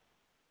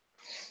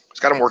 He's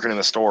got him working in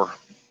the store.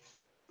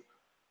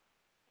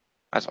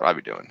 That's what I'd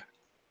be doing.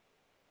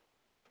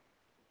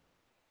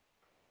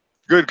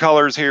 Good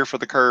colors here for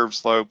the curved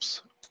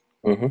slopes.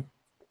 Mm-hmm.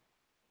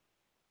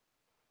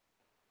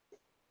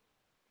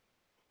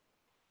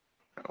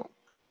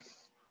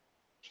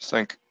 Just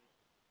think,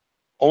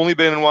 only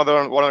been in one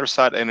other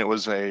set, and it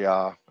was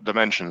a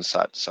dimension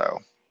set. So,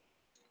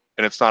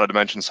 and it's not a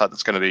dimension set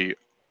that's going to be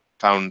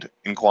found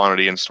in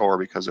quantity in store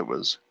because it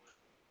was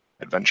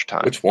Adventure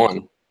Time. Which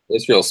one?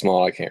 It's real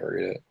small. I can't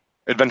read it.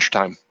 Adventure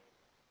Time.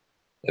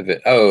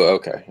 Oh,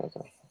 okay.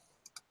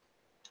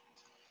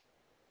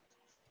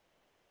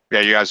 Yeah,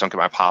 you guys don't get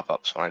my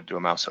pop-ups when I do a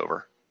mouse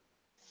over.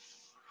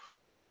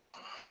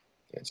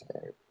 It's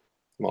all right.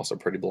 I'm also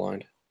pretty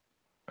blind.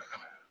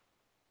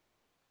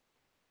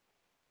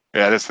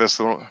 Yeah, this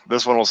one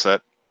will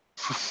sit.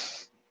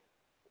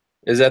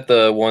 Is that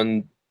the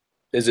one?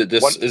 Is it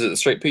this? Is it the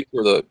straight piece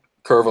or the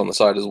curve on the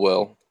side as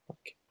well?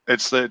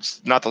 It's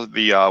not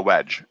the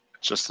wedge.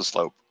 It's just the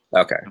slope.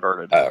 Okay.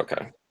 Inverted. Oh,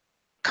 okay.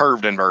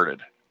 Curved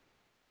inverted.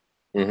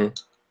 Mm-hmm.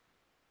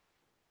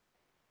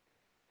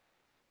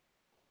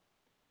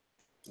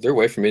 Is there a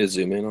way for me to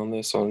zoom in on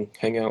this on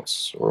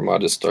Hangouts, or am I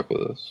just stuck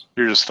with this?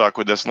 You're just stuck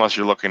with this unless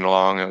you're looking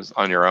along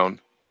on your own.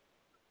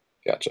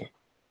 Gotcha.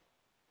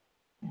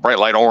 Bright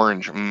light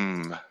orange.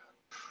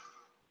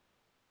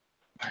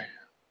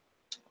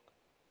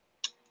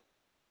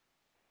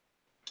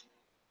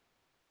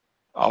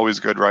 Always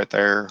good right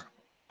there.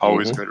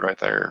 Always good right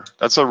there.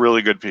 That's a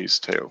really good piece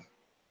too.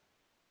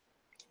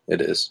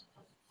 It is.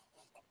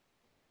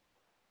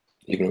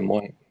 Even in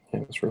white.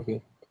 Yeah, that's real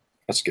good.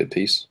 That's a good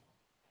piece.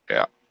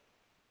 Yeah.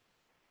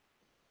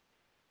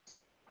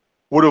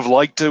 Would have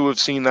liked to have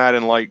seen that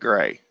in light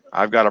gray.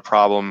 I've got a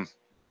problem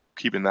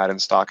keeping that in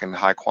stock in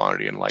high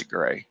quantity in light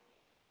gray.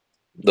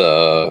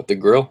 The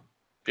grill?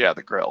 Yeah,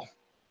 the grill.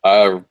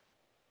 I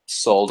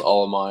sold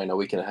all of mine a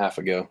week and a half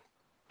ago.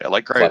 Yeah,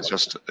 light gray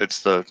is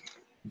it's the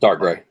dark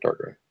gray. Dark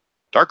gray.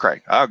 Dark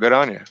gray. Oh, good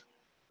on you.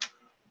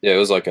 Yeah, it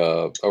was like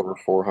over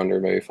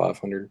 400, maybe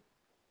 500.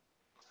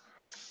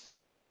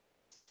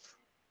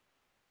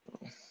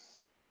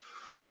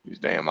 These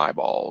damn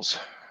eyeballs.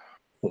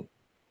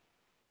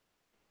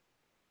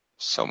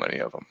 So many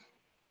of them.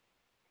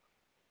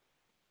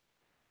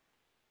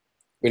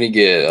 We need to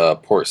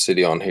get Port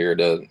City on here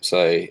to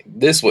say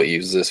this. What you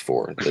use this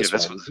for?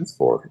 This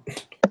for.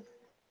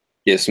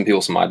 Give some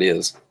people some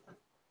ideas.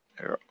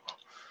 Yeah.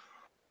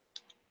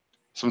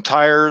 Some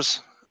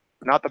tires,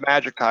 not the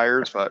magic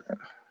tires, but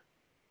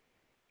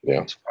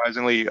yeah.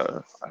 Surprisingly,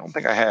 I don't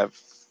think I have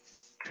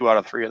 2 out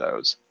of 3 of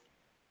those.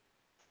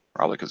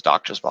 Probably because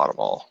Doc just bought them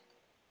all.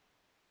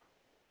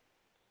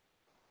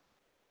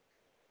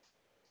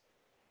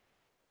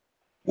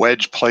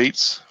 Wedge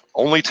plates,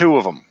 only 2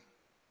 of them.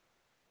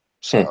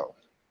 So,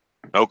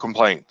 no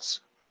complaints.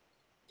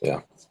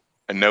 Yeah.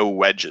 And no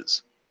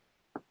wedges.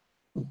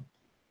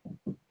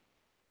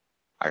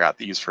 I got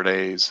these for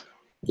days.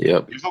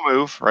 Yep. These will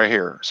move right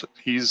here. So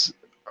these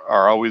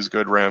are always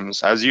good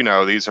rims. As you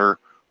know, these are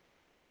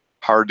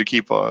hard to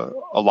keep a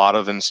lot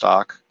of in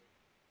stock.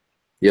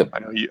 Yep.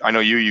 I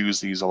know you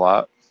use these a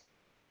lot.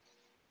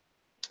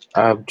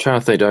 I'm trying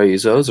to think, do I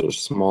use those or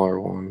smaller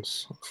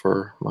ones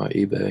for my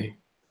eBay?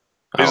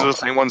 These are the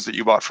same ones that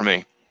you bought for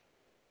me.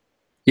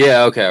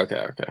 Yeah, okay.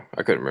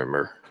 I couldn't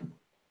remember.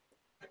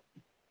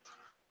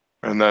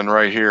 And then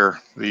right here,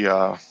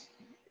 the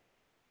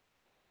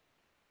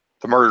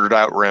murdered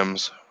out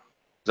rims. Is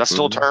that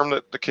still a term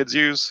that the kids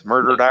use?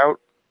 Murdered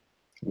out?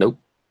 Nope.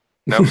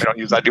 No, they don't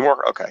use that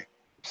anymore? Okay.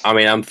 I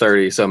mean, I'm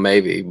 30, so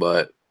maybe,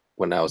 but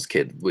when I was a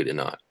kid, we did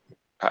not.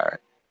 All right.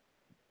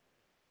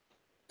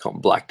 Call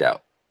them blacked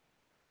out.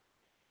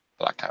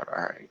 Blacked out,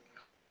 all right.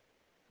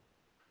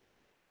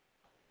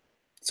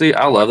 See,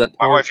 I love that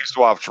part. My wife used to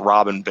watch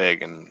Robin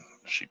Big, and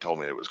she told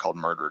me it was called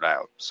Murdered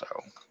Out. So.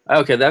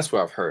 Okay, that's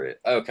where I've heard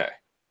it. Okay.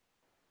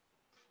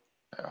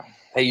 Yeah.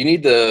 Hey, you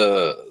need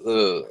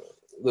the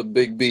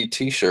Big B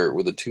T-shirt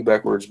with the 2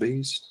 backwards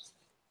B's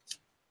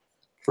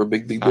for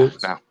Big B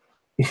books. No.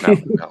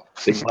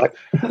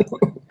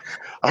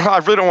 I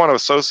really don't want to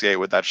associate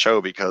with that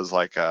show because,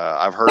 like,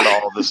 I've heard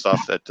all of the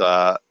stuff that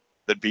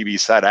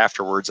BB said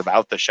afterwards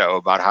about the show,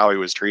 about how he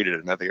was treated,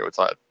 and I think it was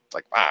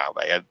like wow,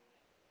 man.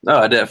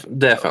 No, We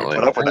definitely.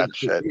 put up with that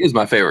shit. He is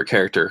my favorite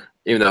character,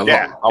 even though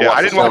Yeah, I yeah.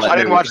 watched the show like I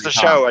didn't maybe watch three the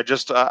times. show. I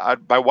just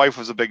my wife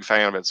was a big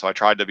fan of it, so I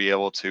tried to be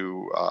able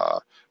to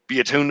be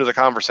attuned to the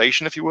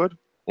conversation, if you would,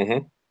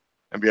 Mm-hmm.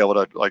 and be able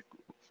to like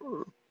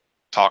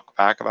talk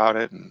back about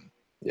it and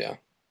Yeah.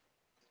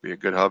 be a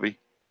good hubby.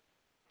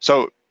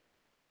 So,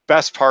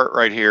 best part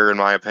right here, in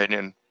my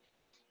opinion,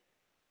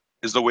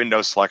 is the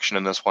window selection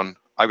in this one.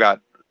 I've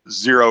got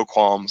zero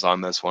qualms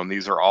on this one.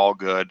 These are all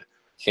good.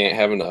 Can't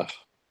have enough.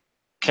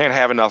 Can't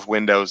have enough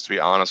windows, to be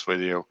honest with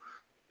you.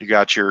 You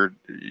got your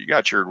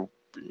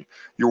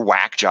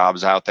whack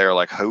jobs out there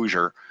like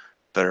Hosier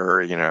that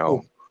are, you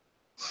know,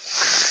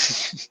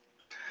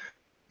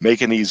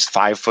 making these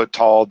 5 foot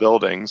tall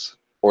buildings.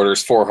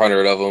 Orders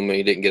 400 of them and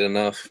he didn't get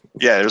enough.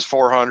 Yeah, there's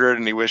 400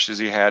 and he wishes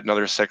he had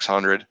another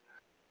 600.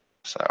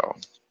 So,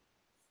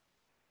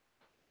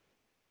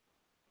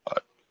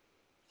 but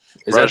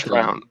Is that reddish the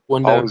brown,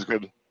 window?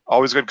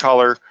 always good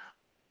color.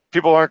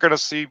 People aren't going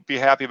to be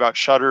happy about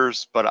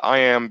shutters, but I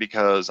am,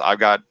 because I've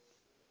got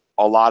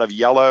a lot of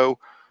yellow.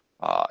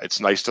 It's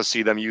nice to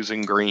see them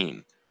using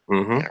green.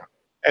 Mm-hmm. You know?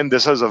 And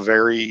this is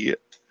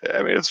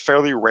it's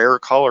fairly rare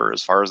color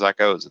as far as that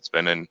goes. It's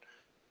been in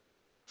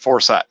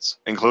 4 sets,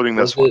 including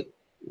Was this one. it?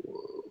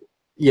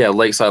 Yeah,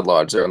 Lakeside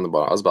Lodge there on the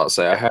bottom. I was about to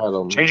say I Yeah. had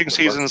them. Changing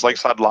Seasons,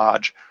 Lakeside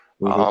Lodge.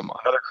 Mm-hmm.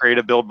 Another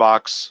creative build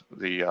box,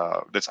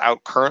 that's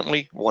out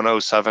currently,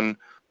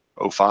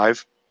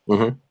 10705.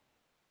 Mm-hmm.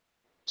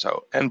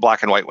 So, and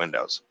black and white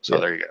windows. So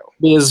Yeah. there you go.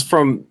 Because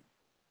from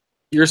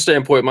your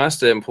standpoint, my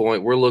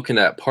standpoint, we're looking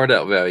at part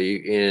out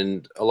value,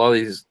 and a lot of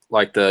these,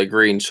 like the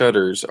green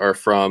shutters, are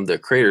from the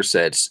creator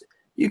sets.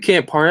 You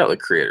can't part out the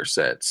creator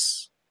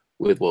sets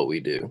with what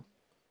we do.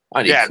 I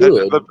mean, you Yeah, could,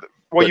 well,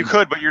 but you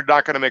could, but you're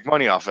not going to make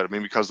money off it. I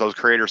mean, because those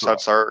creator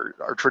sets are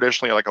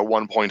traditionally like a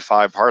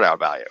 1.5 part out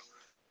value.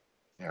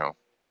 You know,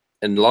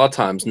 and a lot of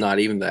times not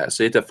even that.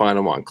 So you have to find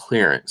them on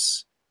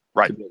clearance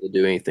right? to be able to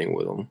do anything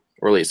with them,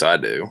 or at least I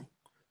do.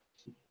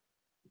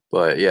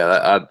 But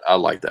yeah, I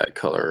like that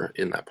color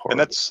in that And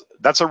part.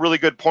 that's a really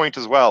good point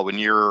as well. When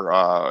you're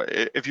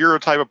if you're a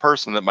type of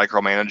person that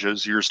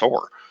micromanages your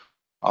store,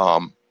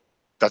 um,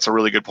 that's a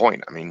really good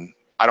point. I mean,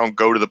 I don't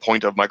go to the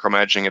point of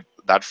micromanaging it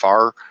that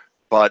far,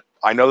 but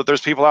I know that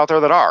there's people out there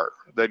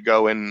that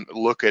go and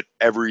look at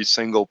every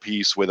single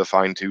piece with a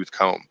fine tooth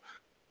comb.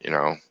 You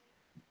know,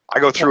 I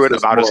go through That's it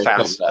just about as more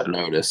something fast. I've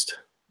noticed.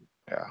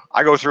 Yeah,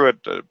 I go through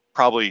it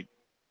probably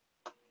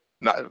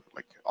not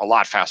like a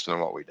lot faster than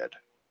what we did.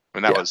 I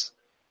mean, that Yeah, was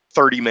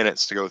 30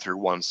 minutes to go through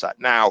one set.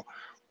 Now,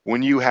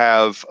 when you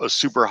have a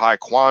super high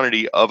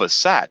quantity of a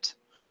set,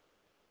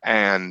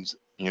 and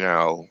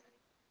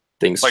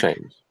things like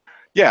change.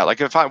 yeah,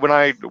 like if when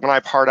I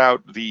part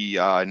out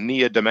the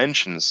Nia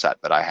Dimensions set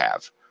that I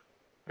have,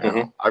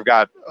 Mm-hmm. I've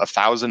got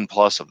 1,000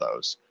 plus of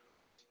those.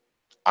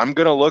 I'm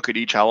gonna look at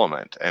each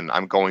element and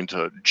I'm going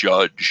to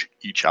judge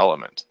each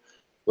element.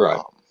 Right.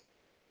 Um,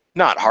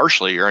 Not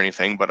harshly or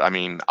anything, but I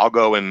mean, I'll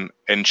go and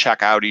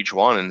check out each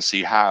one and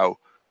see how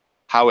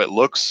it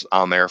looks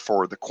on there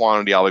for the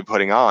quantity I'll be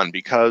putting on,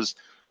 because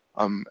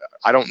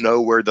I don't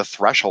know where the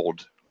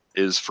threshold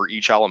is for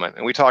each element.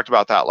 And we talked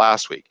about that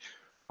last week,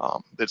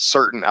 that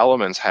certain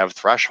elements have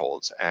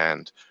thresholds,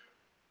 and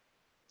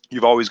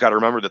you've always got to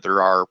remember that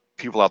there are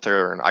people out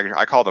there, and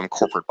I call them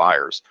corporate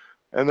buyers,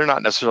 and they're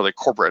not necessarily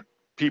corporate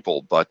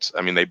people, but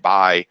I mean, they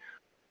buy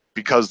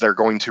because they're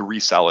going to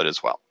resell it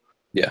as well.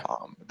 Yeah.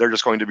 They're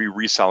just going to be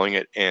reselling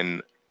it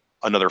in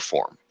another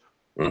form.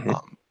 Mm-hmm.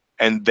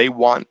 And they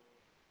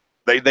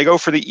go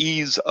for the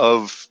ease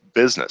of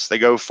business. They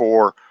go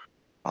for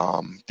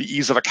the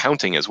ease of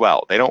accounting as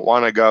well. They don't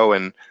want to go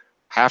and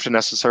have to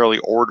necessarily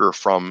order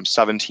from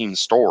 17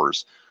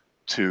 stores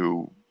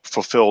to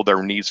fulfill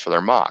their needs for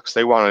their mocks.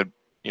 They want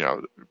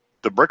to,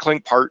 the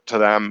bricklink part to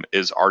them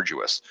is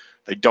arduous.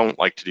 They don't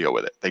like to deal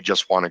with it. They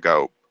just want to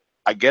go,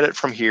 I get it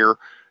from here.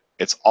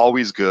 It's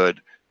always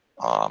good.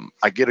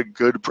 I get a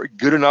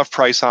good enough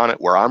price on it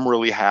where I'm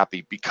really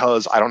happy,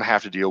 because I don't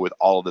have to deal with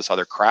all of this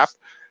other crap,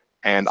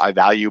 and I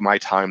value my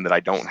time that I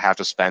don't have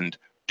to spend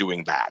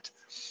doing that.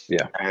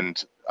 Yeah.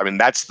 And I mean,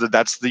 that's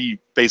the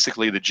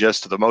basically the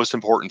gist of the most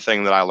important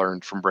thing that I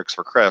learned from Bricks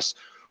for Chris,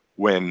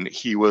 when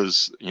he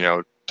was,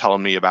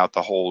 telling me about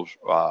the whole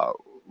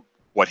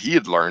what he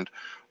had learned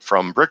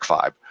from Brick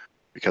Vibe,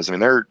 because I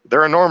mean,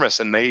 they're enormous,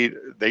 and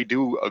they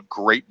do a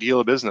great deal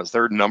of business.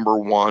 They're number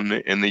one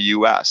in the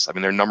U.S. I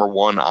mean, they're number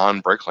one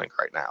on Bricklink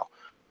right now.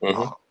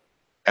 Mm-hmm.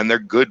 And they're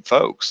good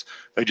folks.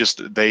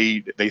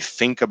 They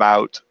think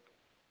about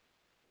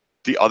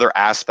the other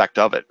aspect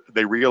of it.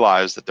 They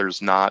realize that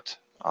there's not,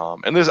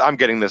 and this, I'm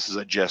getting this as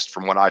a gist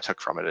from what I took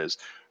from it, is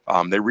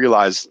they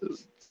realize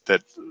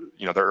that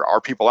there are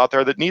people out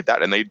there that need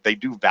that, and they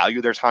do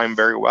value their time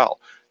very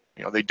well.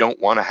 They don't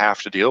want to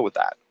have to deal with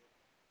that.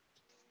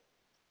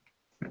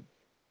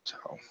 So,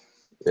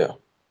 Yeah.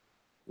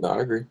 No,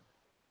 I agree.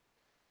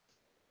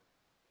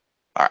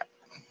 all right,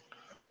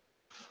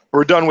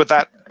 we're done with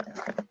that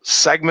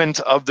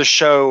segment of the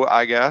show,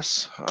 I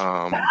guess.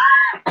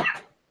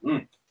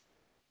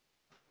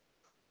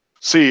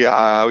 See,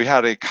 we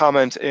had a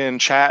comment in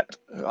chat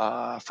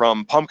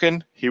from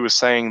Pumpkin. He was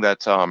saying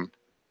that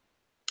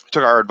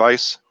took our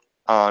advice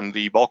on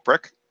the bulk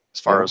brick as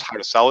far as how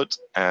to sell it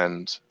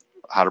and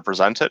how to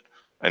present it,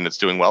 and it's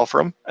doing well for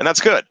him, and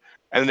that's good.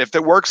 And if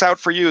it works out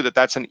for you,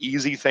 that's an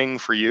easy thing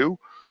for you,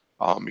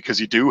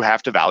 because you do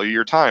have to value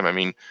your time. I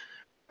mean,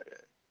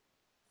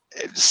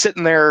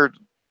 sitting there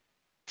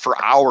for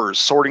hours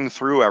sorting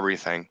through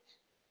everything,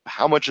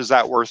 how much is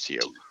that worth to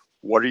you?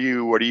 What are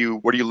you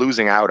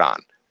losing out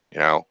on? You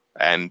know,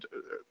 and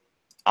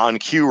on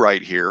cue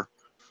right here.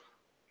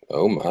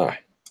 Oh my.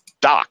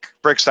 Doc,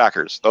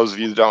 BrickStackers. Those of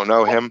you that don't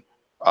know him,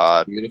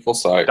 beautiful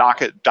site.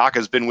 Doc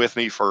has been with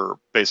me for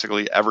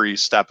basically every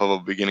step of a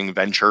beginning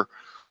venture,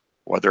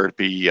 whether it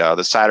be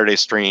the Saturday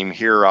stream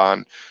here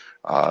on,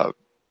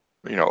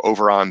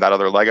 over on that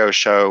other Lego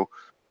show,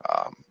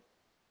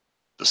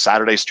 the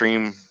Saturday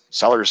stream,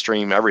 seller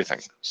stream,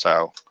 everything.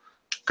 So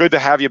good to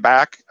have you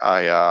back.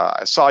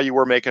 I saw you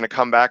were making a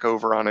comeback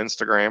over on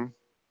Instagram.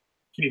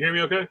 Can you hear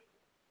me okay?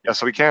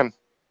 Yes, we can. All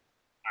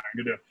right,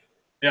 good deal.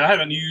 Yeah, I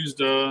haven't used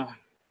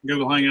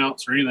Google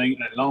Hangouts or anything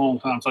in a long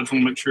time, so I just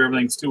want to make sure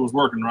everything still was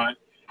working right.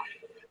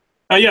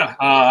 I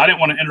didn't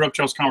want to interrupt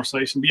y'all's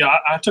conversation, but yeah,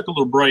 I took a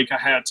little break. I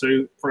had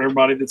to, for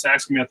everybody that's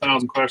asking me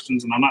 1,000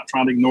 questions, and I'm not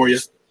trying to ignore you.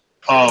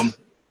 Do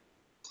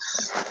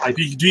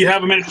you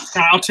have a minute?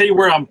 I'll tell you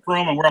where I'm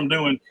from and where I'm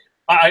doing.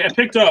 I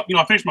picked up,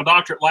 I finished my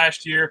doctorate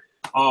last year.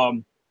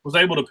 Was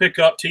able to pick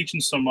up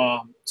teaching some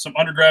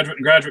undergraduate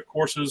and graduate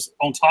courses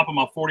on top of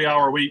my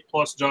 40-hour-a-week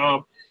plus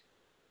job.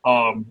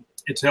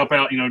 To help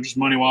out, just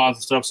money-wise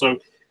and stuff. So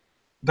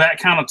that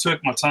kind of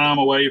took my time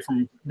away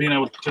from being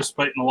able to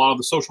participate in a lot of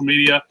the social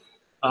media,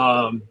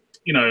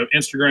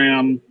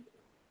 Instagram,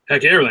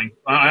 heck, everything.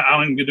 I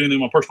don't even get doing it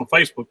on my personal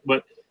Facebook,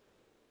 but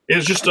it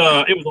was just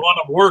it was a lot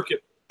of work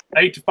at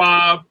 8 to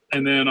 5,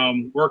 and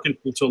then working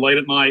until late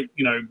at night,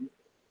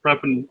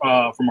 prepping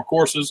for my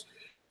courses,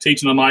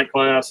 teaching a night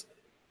class,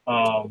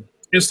 and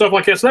stuff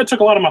like that. So that took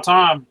a lot of my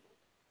time,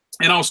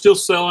 and I was still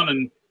selling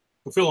and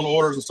fulfilling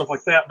orders and stuff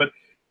like that, but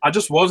I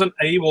just wasn't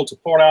able to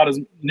pour out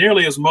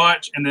nearly as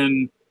much and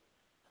then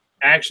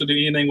actually do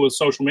anything with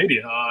social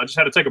media. I just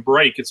had to take a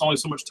break. It's only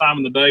so much time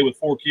in the day with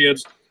 4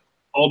 kids,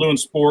 all doing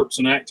sports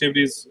and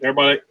activities.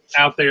 Everybody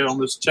out there on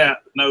this chat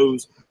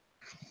knows,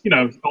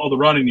 all the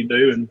running you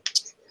do. And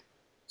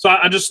so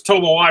I just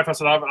told my wife, I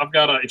said, I've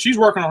got and she's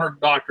working on her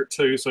doctorate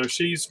too. So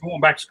she's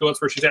going back to school.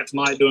 That's where she's at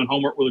tonight doing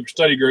homework with her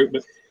study group.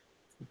 But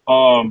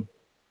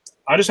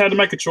I just had to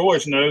make a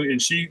choice,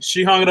 and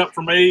she hung it up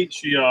for me.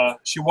 She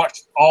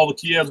watched all the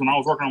kids when I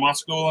was working on my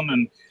schooling,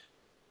 and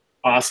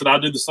I said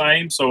I'd do the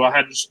same. So I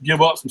had to just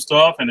give up some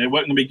stuff, and it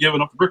wasn't going to be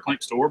giving up the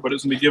BrickLink store, but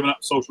it's going to be giving up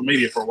social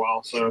media for a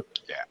while. So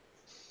yeah,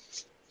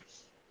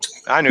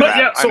 I knew that.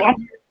 Yeah, so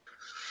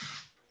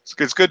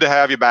it's good to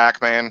have you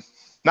back, man.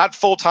 Not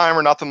full time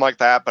or nothing like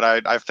that,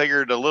 but I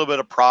figured a little bit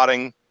of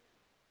prodding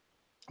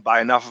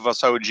by enough of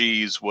us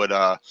OGs would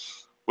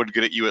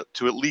get you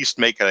to at least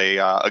make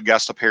a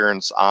guest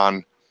appearance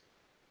on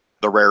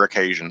the rare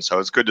occasion. So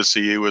it's good to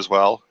see you as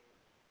well.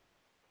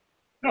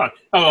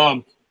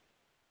 I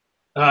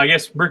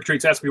guess Brick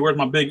Treats asked me where's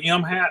my Big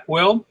M hat.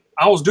 Well,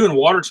 I was doing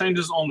water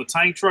changes on the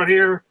tanks right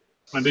here.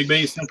 My Big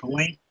B sent the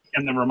link,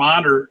 and the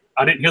reminder,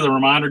 I didn't hear the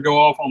reminder go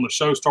off on the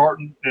show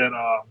starting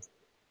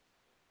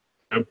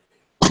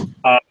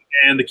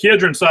and the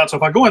kids are inside. So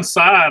if I go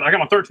inside, I got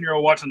my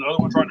 13-year-old watching the other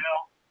ones right now.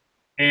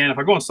 And if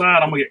I go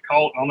inside, I'm gonna get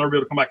caught. I'll never be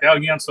able to come back out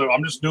again. So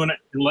I'm just doing it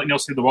and letting y'all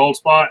see the bald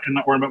spot and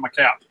not worrying about my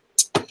cap.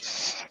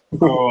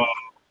 So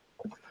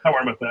not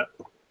worrying about that.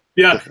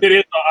 Yeah, it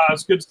is.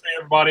 It's good to see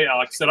everybody.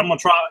 Like I said, I'm gonna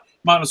try.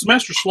 My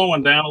semester's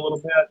slowing down a little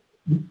bit.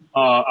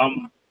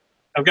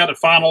 I've got the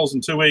finals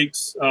in 2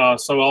 weeks,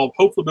 so I'll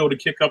hopefully be able to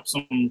kick up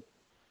some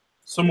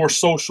more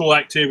social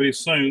activities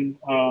soon.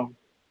 So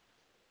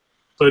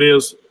it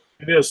is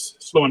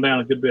slowing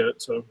down a good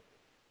bit. So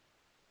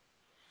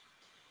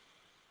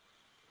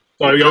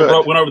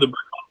y'all went over the.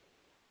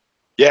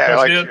 Yeah,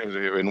 like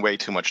in way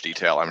too much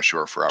detail, I'm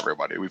sure, for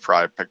everybody. We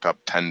probably picked up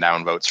 10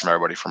 downvotes from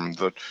everybody from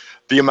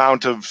the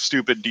amount of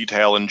stupid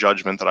detail and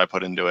judgment that I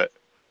put into it.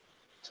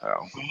 So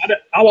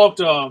I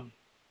walked. I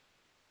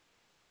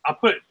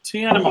put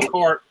 10 in my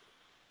cart.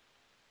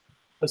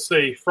 Let's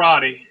see,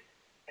 Friday,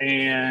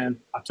 and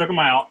I took them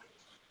out.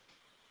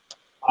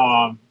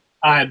 I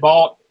had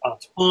bought a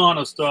ton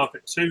of stuff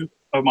at 2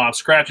 of my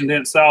scratch and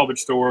dent salvage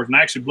stores, and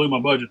actually blew my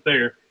budget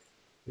there,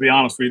 to be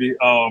honest with you.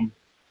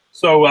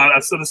 So I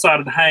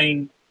decided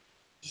to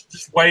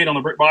just wait on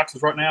the brick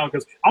boxes right now,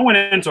 because I went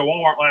into a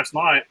Walmart last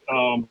night,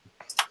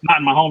 not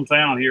in my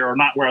hometown here, or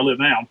not where I live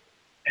now,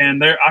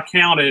 and I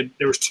counted,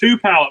 there was 2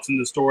 pallets in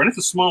the store, and it's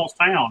the smallest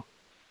town.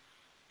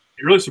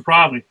 It really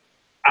surprised me.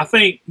 I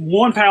think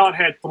one pallet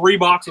had 3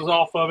 boxes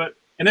off of it,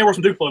 and there were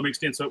some Duplo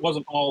mixed in, so it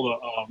wasn't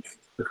all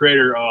the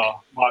Creator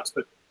box.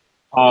 But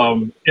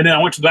and then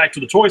I went back to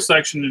the toy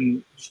section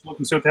and just looked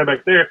and see what they had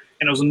back there,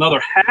 and it was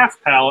another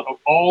half pallet of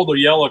all the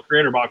yellow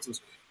Creator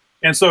boxes.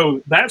 And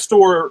so that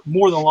store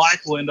more than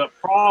likely will end up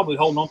probably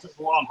holding on to it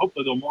for a while, and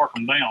hopefully they'll mark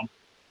them down.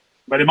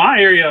 But in my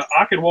area,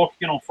 I could walk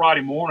in on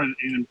Friday morning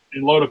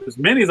and load up as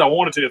many as I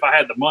wanted to if I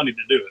had the money to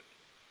do it.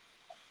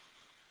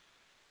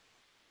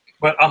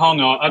 But I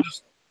hung on.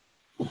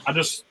 I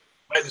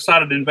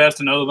decided to invest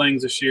in other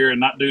things this year and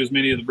not do as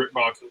many of the brick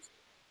boxes.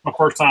 My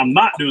first time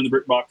not doing the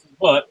brick boxes,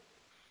 but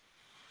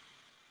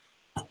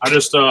I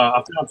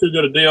found too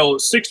good a deal.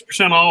 It's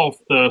 60% off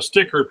the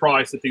sticker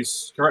price at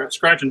these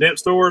scratch and dent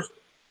stores.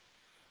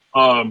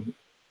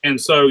 And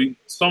so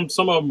some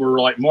of them were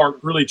like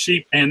marked really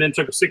cheap and then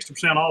took a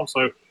 60% off.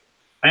 So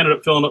I ended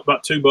up filling up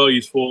about 2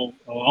 buggies full.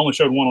 I only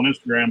showed one on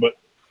Instagram, but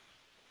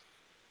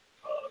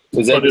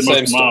is that the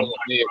same store that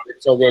me and Rick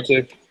still go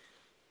to?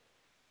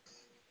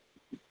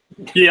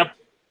 Yep.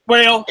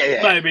 Well,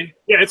 maybe.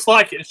 Yeah, it's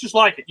like it. It's just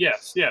like it.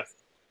 Yes.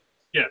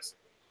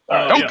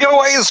 Don't give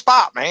away the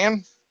spot,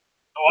 man.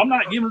 Oh, I'm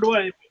not giving it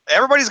away.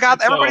 Everybody's got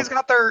their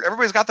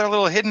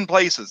little hidden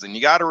places, and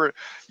you gotta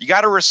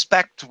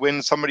respect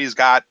when somebody's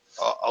got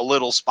a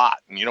little spot,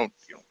 and you don't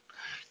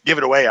give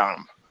it away on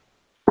them.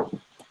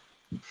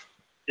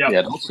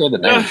 Yeah, don't say the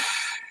name.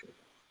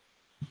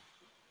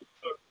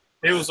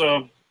 It was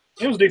a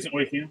decent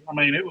weekend. I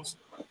mean, it was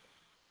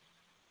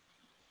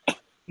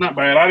not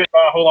bad. I didn't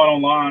buy a whole lot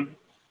online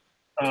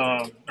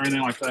or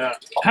anything like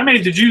that. How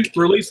many did you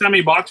release? How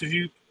many boxes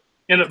you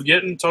end up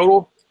getting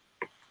total?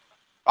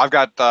 I've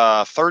got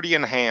 30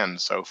 in hand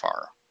so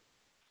far,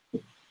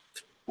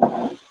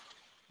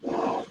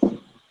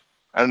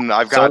 and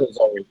I've got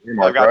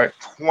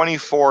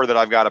 24 that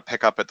I've got to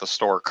pick up at the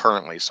store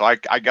currently. So I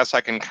guess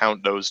I can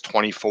count those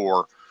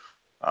 24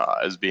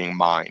 as being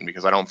mine,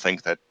 because I don't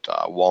think that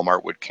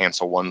Walmart would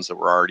cancel ones that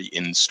were already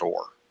in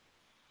store,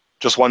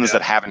 just ones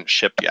that haven't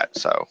shipped yet.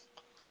 So.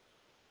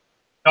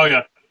 Oh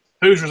yeah,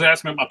 Hoosiers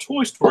asked me about my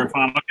Toy Story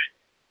find.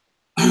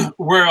 Okay,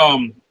 where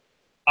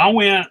I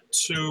went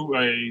to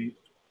a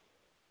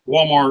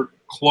Walmart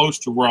close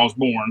to where I was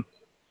born.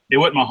 It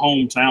wasn't my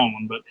hometown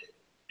one, but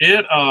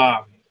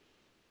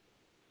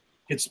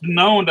it's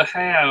known to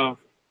have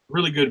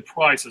really good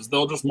prices.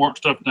 They'll just mark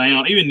stuff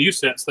down. Even new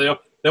sets, they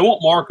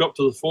won't mark up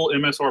to the full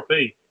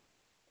MSRP.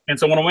 And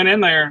so when I went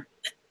in there,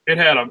 it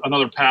had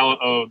another pallet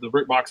of the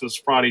brick boxes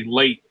Friday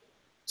late.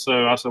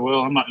 So I said,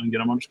 well, I'm not going to get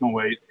them. I'm just going to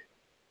wait.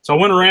 So I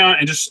went around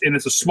and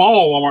it's a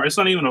small Walmart. It's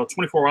not even a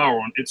 24-hour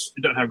one. It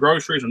doesn't have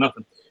groceries or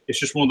nothing. It's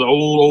just one of the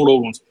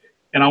old ones.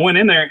 And I went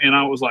in there and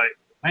I was like,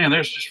 man,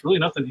 there's just really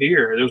nothing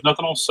here. There was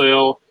nothing on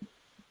sale. I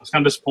was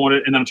kind of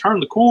disappointed. And then I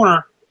turned the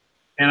corner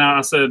and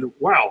I said,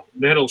 wow,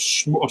 they had a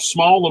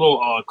small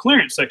little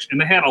clearance section. And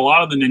they had a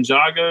lot of the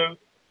Ninjago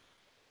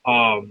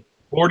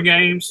board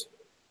games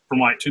from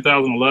like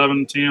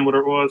 2011, 10,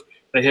 whatever it was.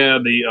 They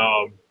had the,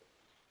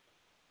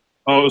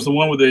 it was the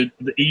one with the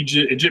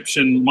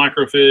Egyptian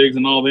microfigs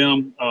and all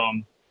them.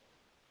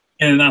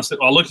 And I said,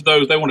 I looked at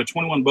those. They wanted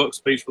 $21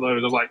 a piece for those.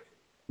 I was like,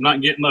 I'm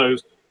not getting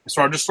those.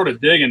 So I just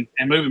started digging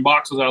and moving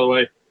boxes out of the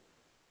way.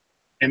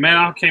 And man,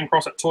 I came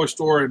across that Toy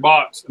Story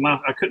box, and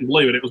I couldn't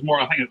believe it. It was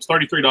more, I think it was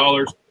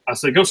 $33. I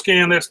said, go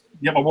scan this.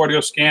 Get my boy to go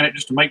scan it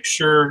just to make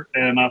sure.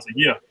 And I said,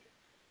 yeah.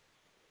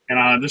 And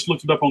I just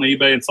looked it up on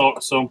eBay and saw it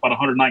was selling about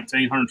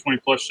 119, 120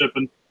 plus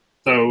shipping.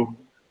 So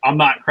I'm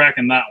not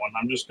cracking that one.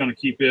 I'm just going to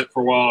keep it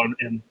for a while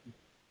and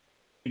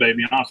eBay, to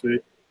be honest with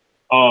you.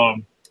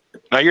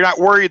 Now, you're not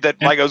worried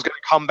that Lego's going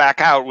to come back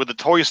out with the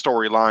Toy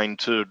Story line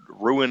to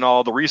ruin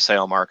all the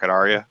resale market,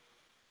 are you?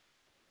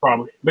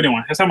 Probably. But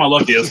anyway, that's how my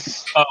luck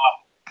is. But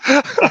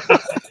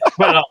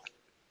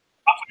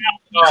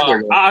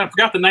I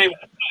forgot the name of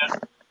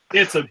it.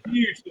 It's a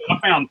huge – I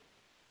found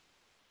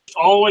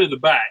all the way to the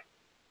back.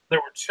 There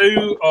were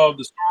 2 of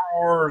the Star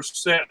Wars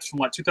sets from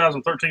like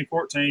 2013,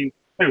 14,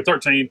 maybe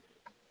 13.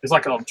 It's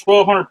like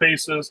 1,200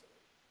 pieces.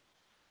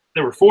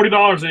 They were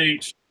 $40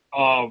 each.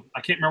 I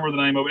can't remember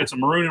the name of it. It's a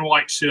maroon and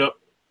white ship.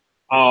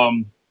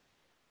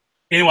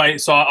 Anyway,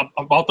 so I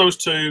bought those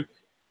 2,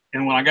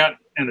 and when I got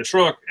in the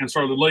truck and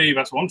started to leave,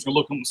 I said, well, I'm just going to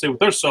look and see what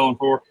they're selling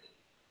for.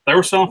 They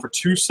were selling for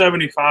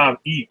 $275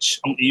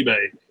 each on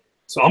eBay.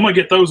 So I'm going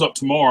to get those up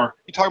tomorrow.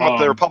 You talking about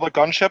the Republic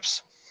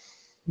gunships?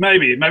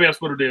 Maybe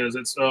that's what it is.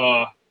 It's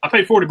I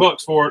paid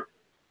 $40 for it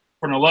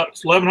for an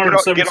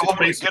 1,176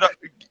 pieces.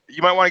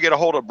 You might want to get a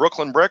hold of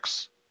Brooklyn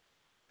Bricks.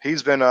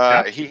 He's been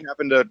he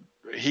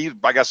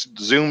I guess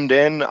zoomed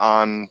in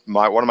on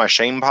one of my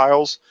shame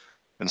piles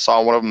and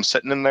saw one of them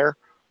sitting in there.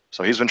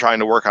 So he's been trying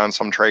to work on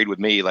some trade with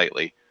me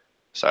lately.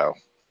 So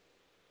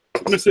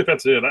let me see if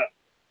that's it. I'm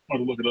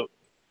going to look it up.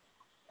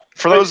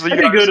 For those of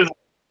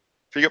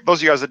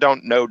you guys that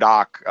don't know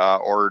Doc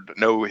or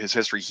know his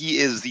history, he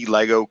is the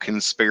Lego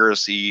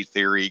conspiracy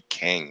theory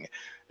king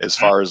as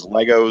far as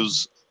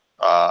Lego's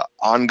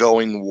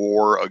ongoing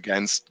war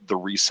against the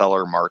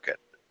reseller market.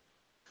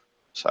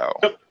 So,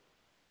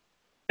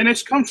 and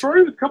it's come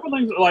true. A couple of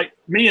things like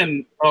me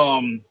and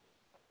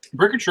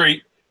Brick or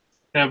Treat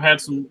have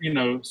had some,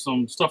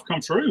 some stuff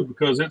come true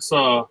because it's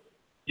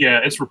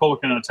it's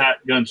Republican attack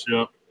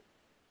gunship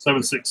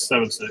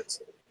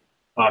 7676.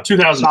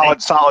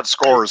 2008. Solid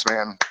scores,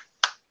 man.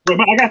 But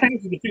I think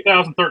this is the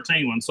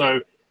 2013 one. So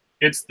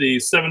It's the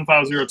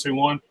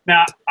 75021.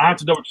 Now I have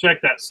to double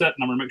check that set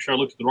number to make sure I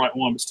looked at the right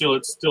one, but still,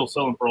 it's still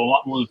selling for a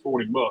lot more than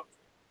 $40.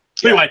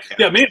 Yeah, anyway,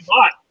 me and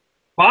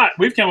Bot,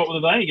 we've come up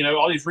with a thing. You know,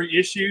 all these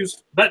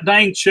reissues. That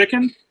dang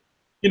chicken.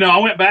 You know, I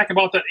went back and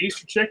bought that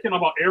Easter chicken. I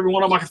bought every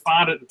one of them I could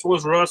find at the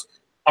Toys R Us.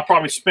 I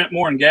probably spent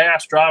more in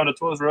gas driving to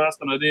Toys R Us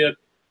than I did.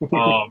 I'm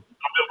able to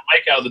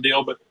make out of the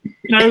deal, but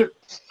you know,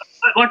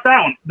 like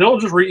that one, they'll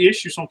just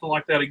reissue something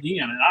like that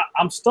again, and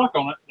I'm stuck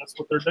on it. That's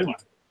what they're doing.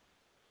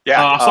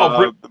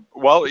 Yeah.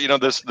 Well, you know,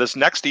 this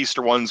next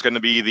Easter one's going to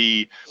be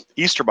the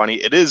Easter Bunny.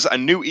 It is a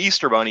new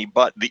Easter Bunny,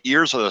 but the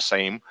ears are the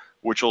same,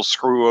 which will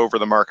screw over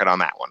the market on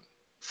that one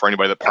for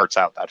anybody that parts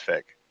out that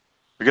fig,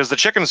 because the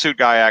chicken suit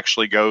guy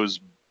actually goes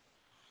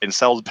and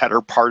sells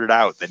better parted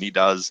out than he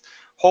does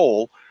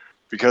whole,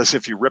 because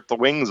if you rip the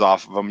wings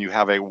off of them, you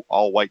have a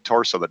all white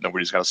torso that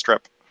nobody's got to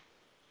strip.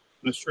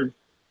 That's true.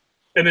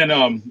 And then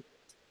I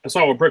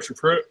saw what Bricks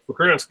for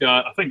Chris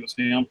got. I think it was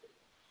him.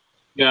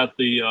 Got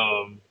the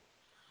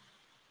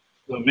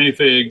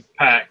minifig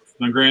pack.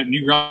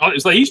 The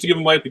it's like he used to give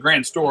them away at the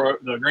grand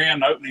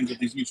openings of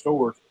these new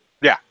stores.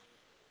 Yeah.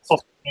 It's on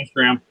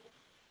Instagram.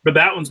 But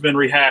that one's been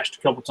rehashed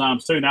a couple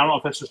times too. Now I don't know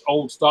if that's just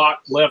old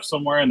stock left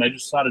somewhere and they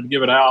just decided to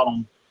give it out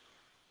on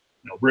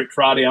Brick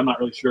Friday. I'm not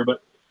really sure,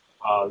 but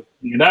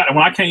that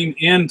when I came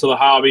into the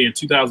hobby in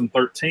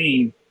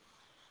 2013,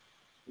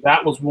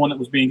 that was one that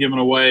was being given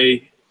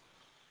away.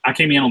 I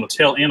came in on the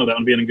tail end of that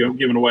one being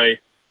given away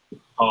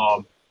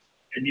at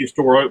new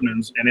store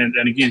openings,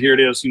 and again here it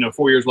is,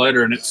 4 years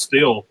later, and it's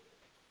still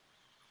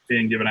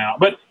being given out.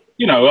 But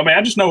I mean,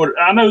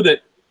 I know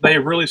that they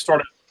have really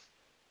started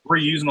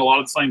reusing a lot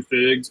of the same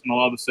figs and a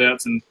lot of the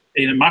sets, and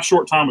in my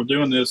short time of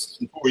doing this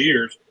in 4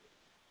 years,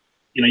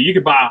 you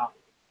could buy.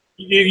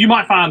 You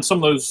might find some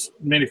of those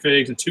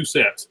minifigs in 2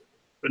 sets,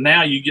 but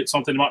now you get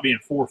something that might be in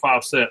 4 or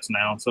 5 sets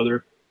now. So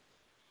they're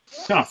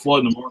kind of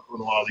flooding the market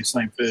with a lot of these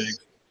same figs.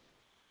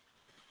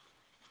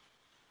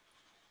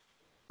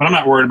 But I'm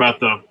not worried about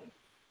them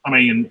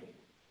coming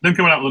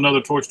out with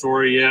another Toy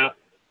Story,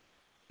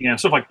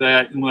 stuff like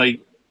that. And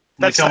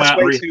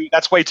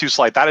that's way too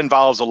slight. That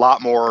involves a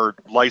lot more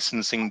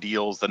licensing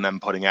deals than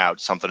them putting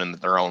out something in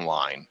their own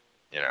line.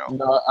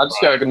 No, I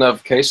just got a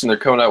notification they're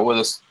coming out with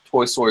a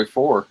Toy Story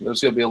 4.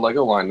 There's going to be a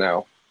Lego line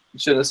now. You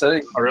shouldn't have said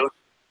it. Oh, really?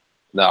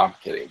 No, I'm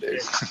kidding,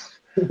 dude.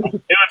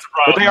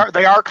 But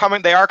they are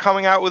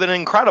coming out with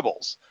an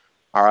Incredibles.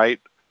 All right.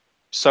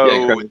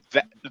 So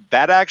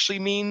that actually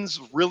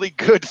means really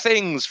good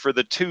things for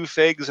the 2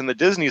 figs in the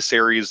Disney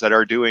series that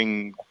are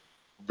doing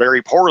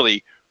very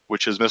poorly,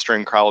 which is Mr.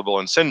 Incredible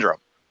and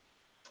Syndrome.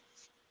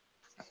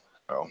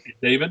 Oh.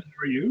 David,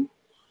 how are you?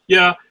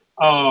 Yeah.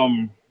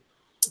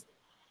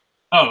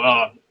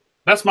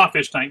 That's my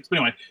fish tanks. But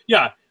anyway,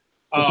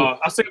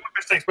 I see my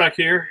fish tanks back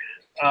here.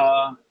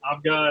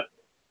 I've got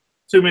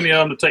too many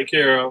of them to take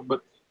care of, but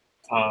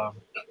I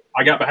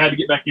had to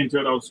get back into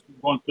it. I was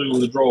going through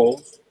the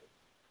drawers.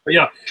 But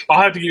yeah,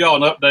 I'll have to give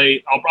y'all an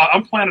update.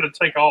 I'm planning to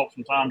take off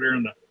sometime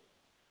during the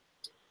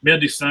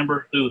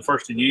mid-December through the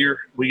first of the year.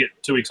 We get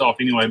 2 weeks off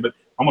anyway, but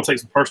I'm going to take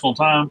some personal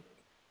time,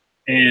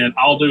 and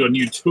I'll do a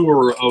new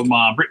tour of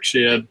my brick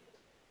shed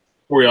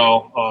for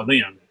y'all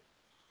then.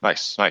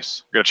 Nice.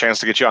 Get a chance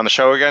to get you on the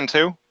show again,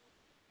 too?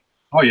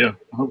 Oh, yeah.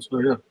 I hope so,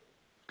 yeah.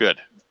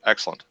 Good.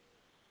 Excellent.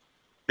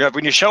 Yeah,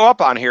 when you show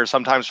up on here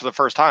sometimes for the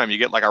first time, you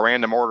get like a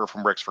random order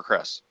from Bricks for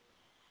Chris.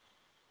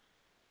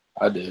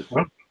 I did.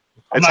 Well,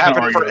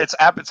 it's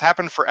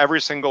happened for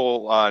every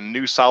single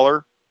new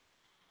seller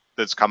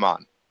that's come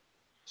on.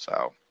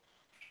 So.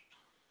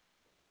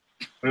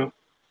 Well,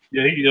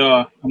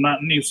 yeah, I'm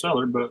not a new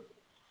seller, but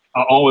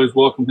I always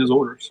welcome his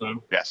orders.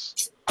 So.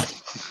 Yes.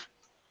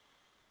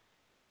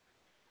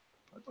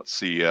 Let's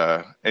see.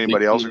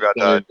 Anybody else? We got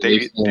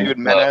David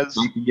Menez.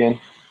 Again.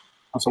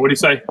 So what do you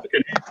say?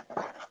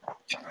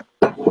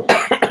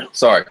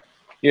 Sorry.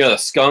 The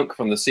skunk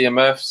from the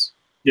CMFs?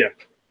 Yeah.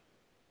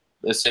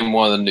 It's in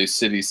one of the new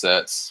city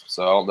sets,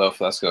 so I don't know if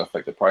that's going to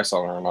affect the price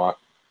on it or not.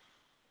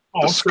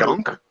 The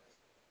skunk?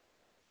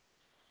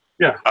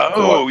 Yeah.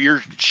 Oh, you're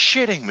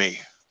shitting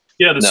me.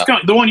 Yeah, the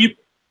skunk. The one you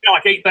got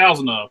like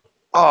 8,000 of.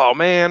 Oh,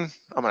 man.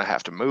 I'm going to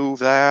have to move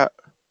that.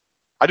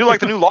 I do like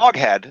the new log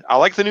head. I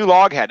like the new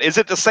log head. Is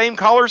it the same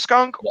color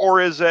skunk,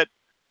 or is it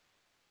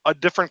a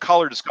different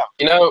colored skunk?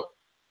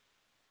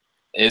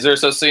 Is there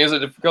such thing as a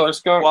different color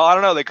skunk? Well, I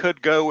don't know. They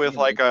could go with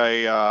like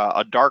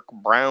a dark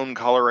brown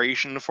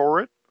coloration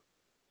for it.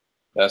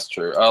 That's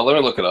true. Let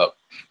me look it up.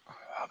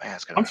 Oh, man,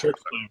 I'm sure.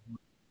 I'm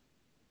going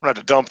to have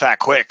to dump that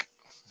quick.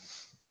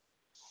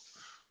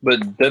 But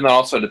doesn't that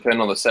also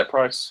depend on the set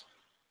price?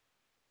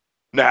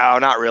 No,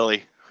 not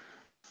really.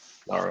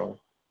 Not really.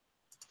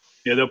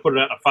 Yeah, they'll put it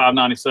at a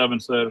 $5.97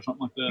 set or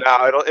something like that.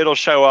 No, it'll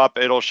show up.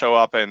 It'll show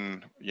up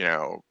in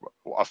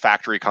a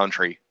factory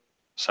country.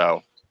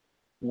 So.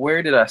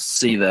 Where did I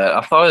see that?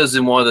 I thought it was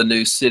in one of the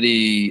new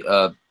city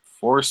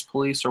forest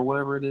police or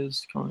whatever it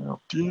is coming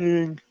out.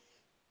 Dang.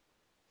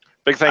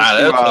 Big thanks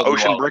to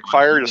Ocean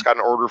Brickfire. Just got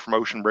an order from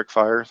Ocean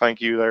Brickfire.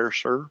 Thank you there,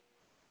 sir.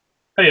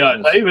 Hey,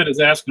 David is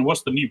asking,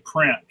 what's the new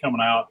print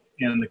coming out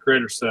in the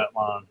Creator set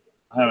line?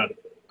 I haven't.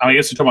 I mean, I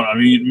guess you're talking about. I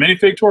mean,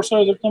 minifig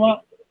torsos have come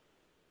out.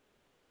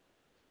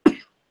 I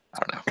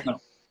don't know.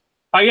 No.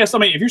 I guess. I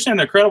mean, if you're saying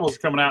the Incredibles are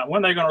coming out,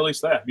 when are they going to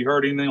release that? Have you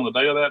heard anything on the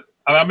date of that?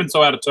 I mean, I've been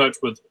so out of touch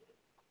with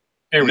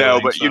everything. No,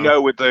 but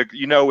so.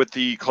 with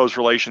the close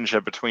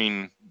relationship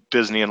between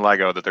Disney and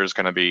Lego, that there's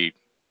going to be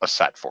a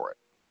set for it.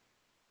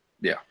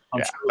 Yeah, I'm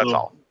yeah, sure that's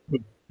all. I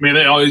mean,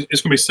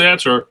 it's going to be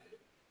sets, or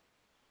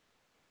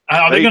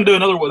are they going to do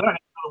another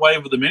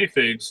wave of the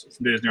minifigs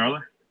from Disney? Are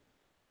they?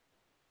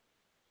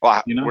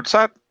 Well, You know? what's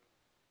that?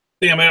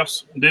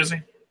 CMFs from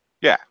Disney.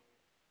 Yeah.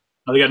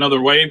 Have they got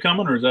another wave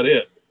coming, or is that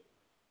it?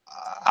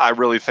 I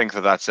really think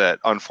that that's it.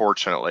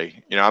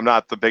 Unfortunately, I'm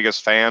not the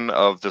biggest fan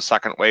of the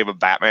second wave of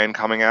Batman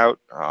coming out.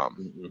 I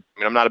mean,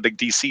 I'm not a big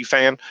DC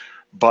fan,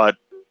 but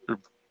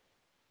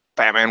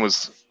Batman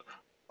was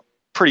a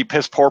pretty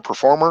piss poor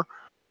performer.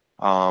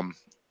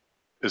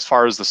 As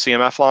far as the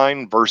CMF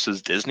line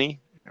versus Disney,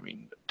 I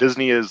mean,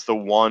 Disney is the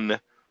one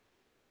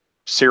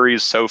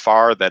series so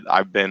far that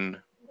I've been,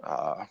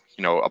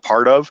 a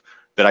part of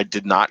that I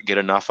did not get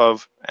enough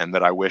of, and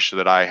that I wish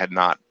that I had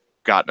not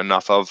gotten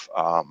enough of.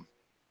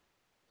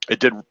 It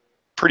did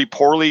pretty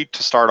poorly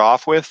to start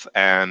off with,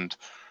 and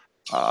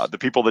the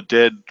people that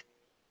did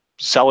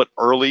sell it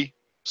early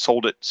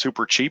sold it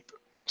super cheap,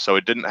 so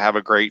it didn't have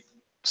a great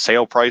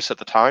sale price at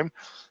the time.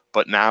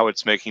 But now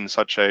it's making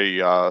such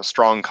a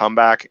strong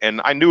comeback,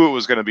 and I knew it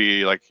was going to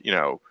be like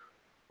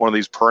one of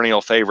these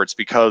perennial favorites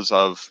because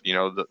of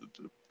the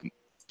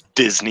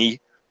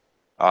Disney,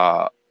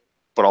 but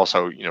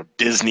also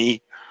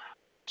Disney.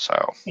 So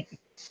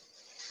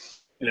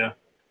Yeah.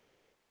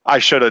 I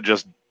should have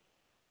just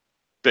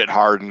bit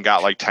hard and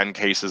got like 10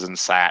 cases and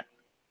sat.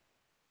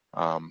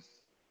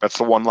 That's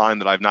the one line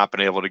that I've not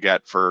been able to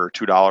get for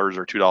 $2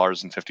 or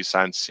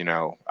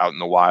 $2.50, out in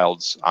the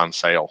wilds on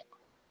sale.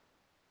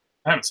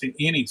 I haven't seen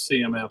any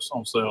CMFs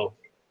on sale.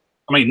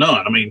 I mean,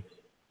 none. I mean,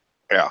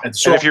 yeah. And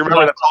if you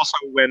remember, that's also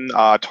when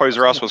Toys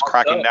R Us was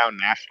cracking down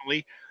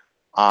nationally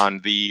on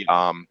the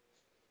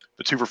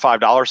 2 for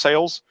 $5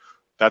 sales.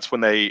 That's when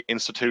they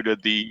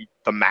instituted the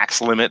max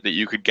limit that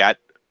you could get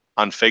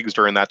on figs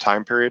during that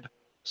time period.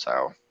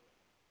 So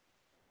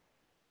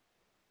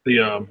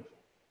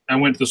I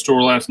went to the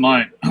store last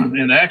night,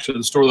 and actually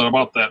the store that I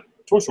bought that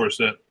Toy Story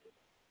set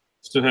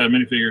still had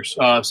minifigures.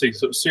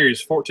 So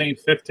series 14,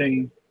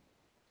 15,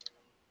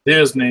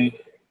 Disney.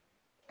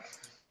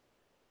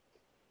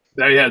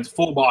 They had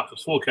full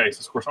boxes, full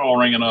cases, of course, all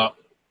ringing up,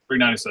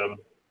 $3.97,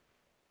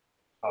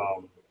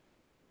 or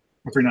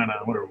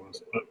 $3.99, whatever it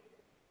was. But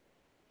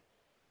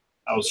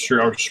I was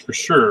for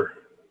sure.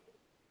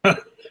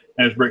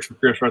 There's Bricks for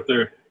Chris right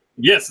there.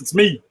 Yes, it's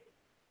me.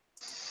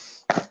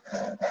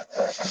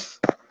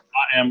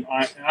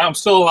 I'm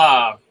still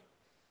alive.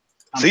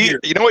 See, here.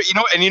 You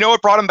know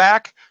what brought him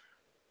back?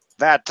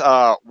 That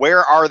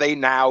 "Where Are They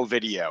Now"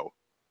 video.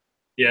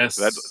 Yes.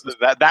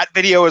 That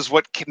video is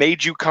what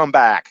made you come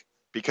back,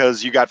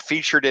 because you got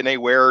featured in a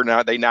 "Where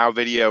Are They Now"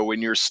 video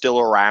when you're still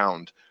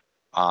around.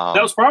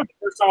 That was probably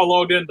the first time I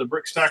logged into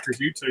BrickStackers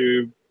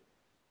YouTube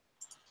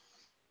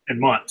in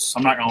months.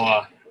 I'm not gonna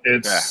lie.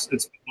 It's been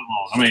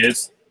long. I mean,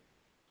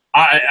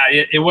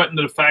 it wasn't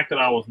the fact that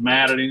I was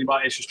mad at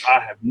anybody. It's just I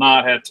have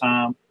not had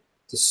time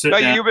to sit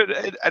down.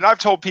 And I've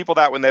told people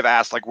that when they've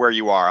asked like where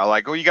you are, I'm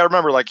like, well, you got to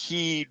remember, like,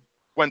 he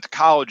went to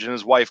college and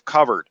his wife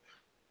covered.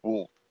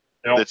 Well,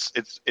 it's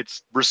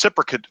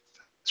reciprocative.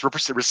 It's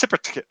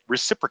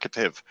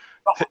reciprocative.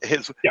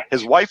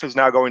 His wife is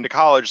now going to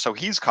college, so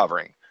he's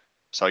covering.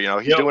 So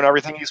he's doing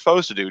everything he's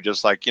supposed to do.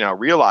 Just like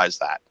realize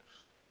that.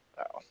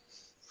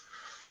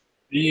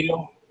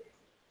 Deal.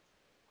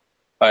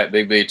 All right,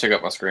 Big B, check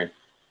out my screen.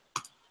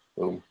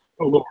 Boom.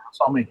 Oh, Lord, I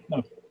saw me.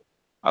 No.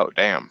 Oh,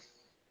 damn.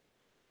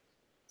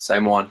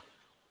 Same one.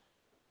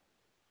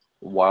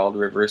 Wild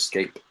River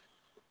Escape.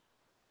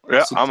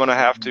 Yeah, I'm gonna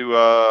have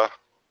to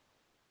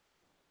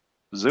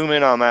zoom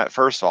in on that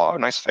first of all. Oh,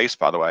 nice face,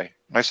 by the way.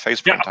 Nice face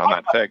print on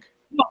that fig.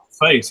 Not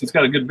face. He's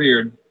got a good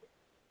beard.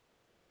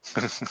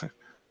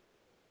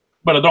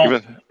 But I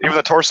don't. Even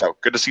the torso.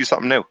 Good to see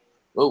something new.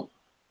 Oh.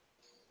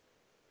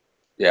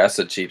 Yeah, that's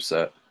a cheap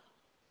set.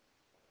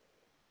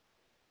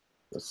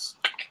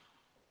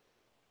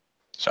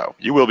 So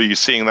you will be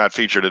seeing that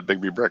featured at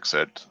Big B Bricks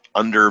at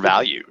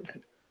undervalued.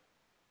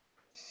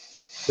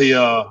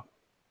 Didn't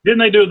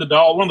they do one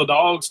of the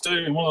dogs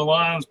too, and one of the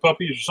lions,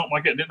 puppies, or something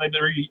like that? Didn't they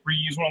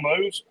reuse one of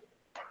those?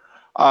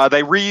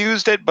 They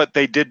reused it, but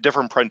they did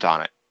different print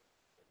on it.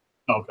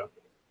 Okay.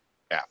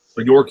 Yeah.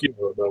 The Yorkie,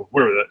 or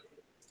whatever that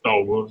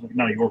dog was,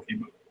 not a Yorkie,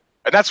 but.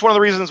 And that's one of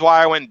the reasons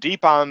why I went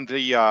deep on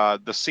the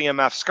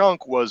CMF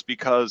skunk, was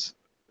because,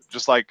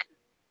 just like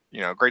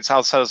Great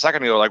South said a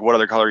second ago, like, what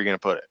other color are you going to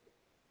put it?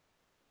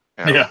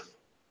 Yeah.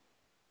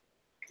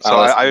 So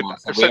I've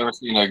never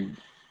seen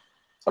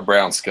a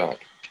brown skunk.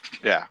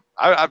 Yeah,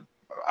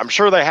 I'm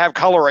sure they have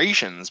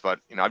colorations, but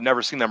I've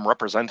never seen them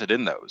represented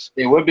in those.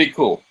 It would be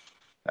cool.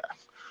 Yeah.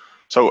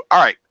 So, all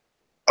right,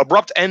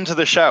 abrupt end to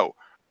the show.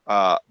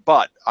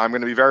 But I'm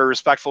going to be very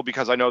respectful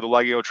because I know the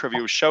Lego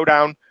Trivia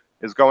Showdown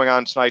is going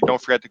on tonight.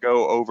 Don't forget to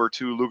go over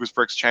to Lucas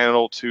Brick's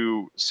channel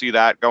to see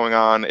that going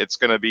on. It's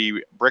going to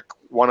be Brick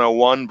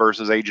 101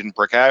 versus Agent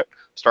Brickout,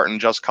 starting in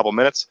just a couple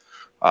minutes.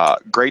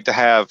 Great to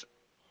have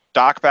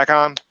Doc back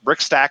on.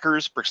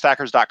 BrickStackers,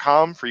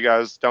 BrickStackers.com for you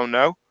guys don't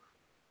know.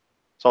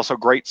 It's also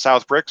Great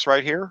South Bricks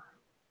right here.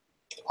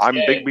 I'm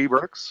Big B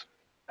Bricks.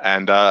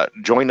 And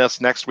join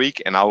us next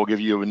week, and I will give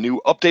you a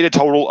new updated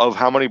total of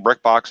how many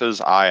brick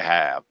boxes I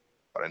have.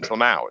 But until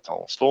now, it's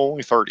still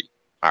only 30.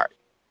 All right.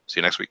 See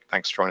you next week.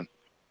 Thanks for joining.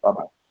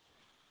 Bye-bye.